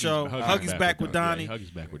 Simpson show. Huggy's back with Donnie. Yeah,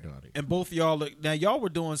 Huggy's back with Donnie. And both of y'all now y'all were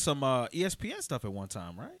doing some ESPN stuff at one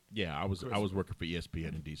time, right? Yeah, I was working for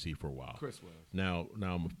ESPN in DC for a while. Chris was. Now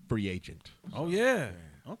I'm a free agent. Oh yeah.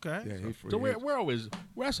 Okay. Yeah, he free. So we're always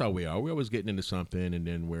that's how we are. We're always getting into something and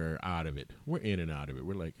then we're out of it. We're in and out of it.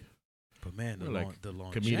 We're like But man, the comedic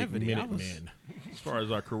longevity. Minutemen. As far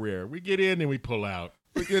as our career, we get in and we pull out.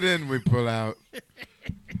 We get in, we pull out.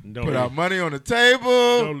 Don't Put leave, our money on the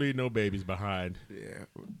table. don't leave no babies behind. Yeah.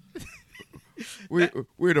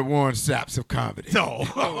 We're the Warren Sapps of comedy. No.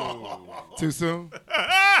 Too soon?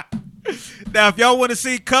 Now, if y'all want to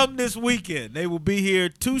see, come this weekend. They will be here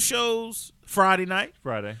 2 shows Friday night,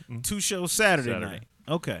 Friday. 2 shows Saturday Saturday. night.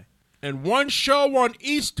 Okay. And one show on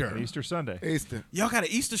Easter. Easter Sunday. Easter. Y'all got an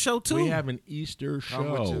Easter show too? We have an Easter Which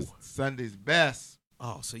show. is Sunday's best.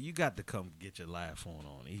 Oh, so you got to come get your laugh on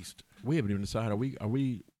Easter. We haven't even decided. Are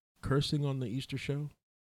we cursing on the Easter show?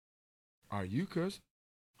 Are you cursing?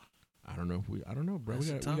 I don't know. I don't know, bro. That's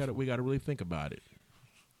a tough one. We got to really think about it.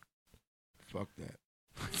 Fuck that.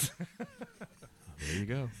 There you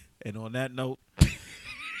go. And on that note,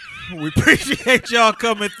 we appreciate y'all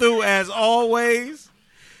coming through as always.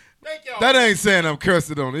 That ain't saying I'm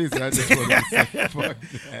cursing on Easter. I just want to say fuck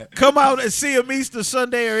that. Come out and see them Easter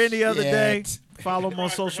Sunday or any other Yeah. day. Follow them on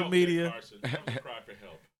social media. Help.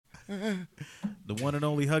 The one and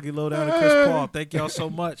only Huggy Lowdown and Chris Paul. Thank y'all so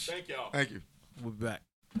much. Thank y'all. Thank you. We'll be back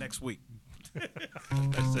next week. That's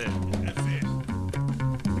it. That's it.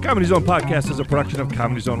 The Comedy Zone podcast is a production of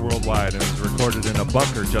Comedy Zone Worldwide and is recorded in a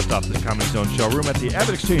bunker just off the Comedy Zone showroom at the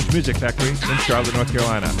Abbott Exchange Music Factory in Charlotte, North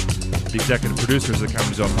Carolina. The executive producers of the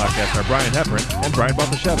Comedy Zone podcast are Brian Hepburn and Brian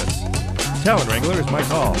Baltashevitz. Talent wrangler is Mike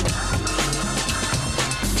Hall.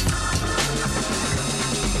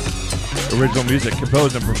 Original music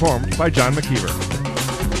composed and performed by John McKeever.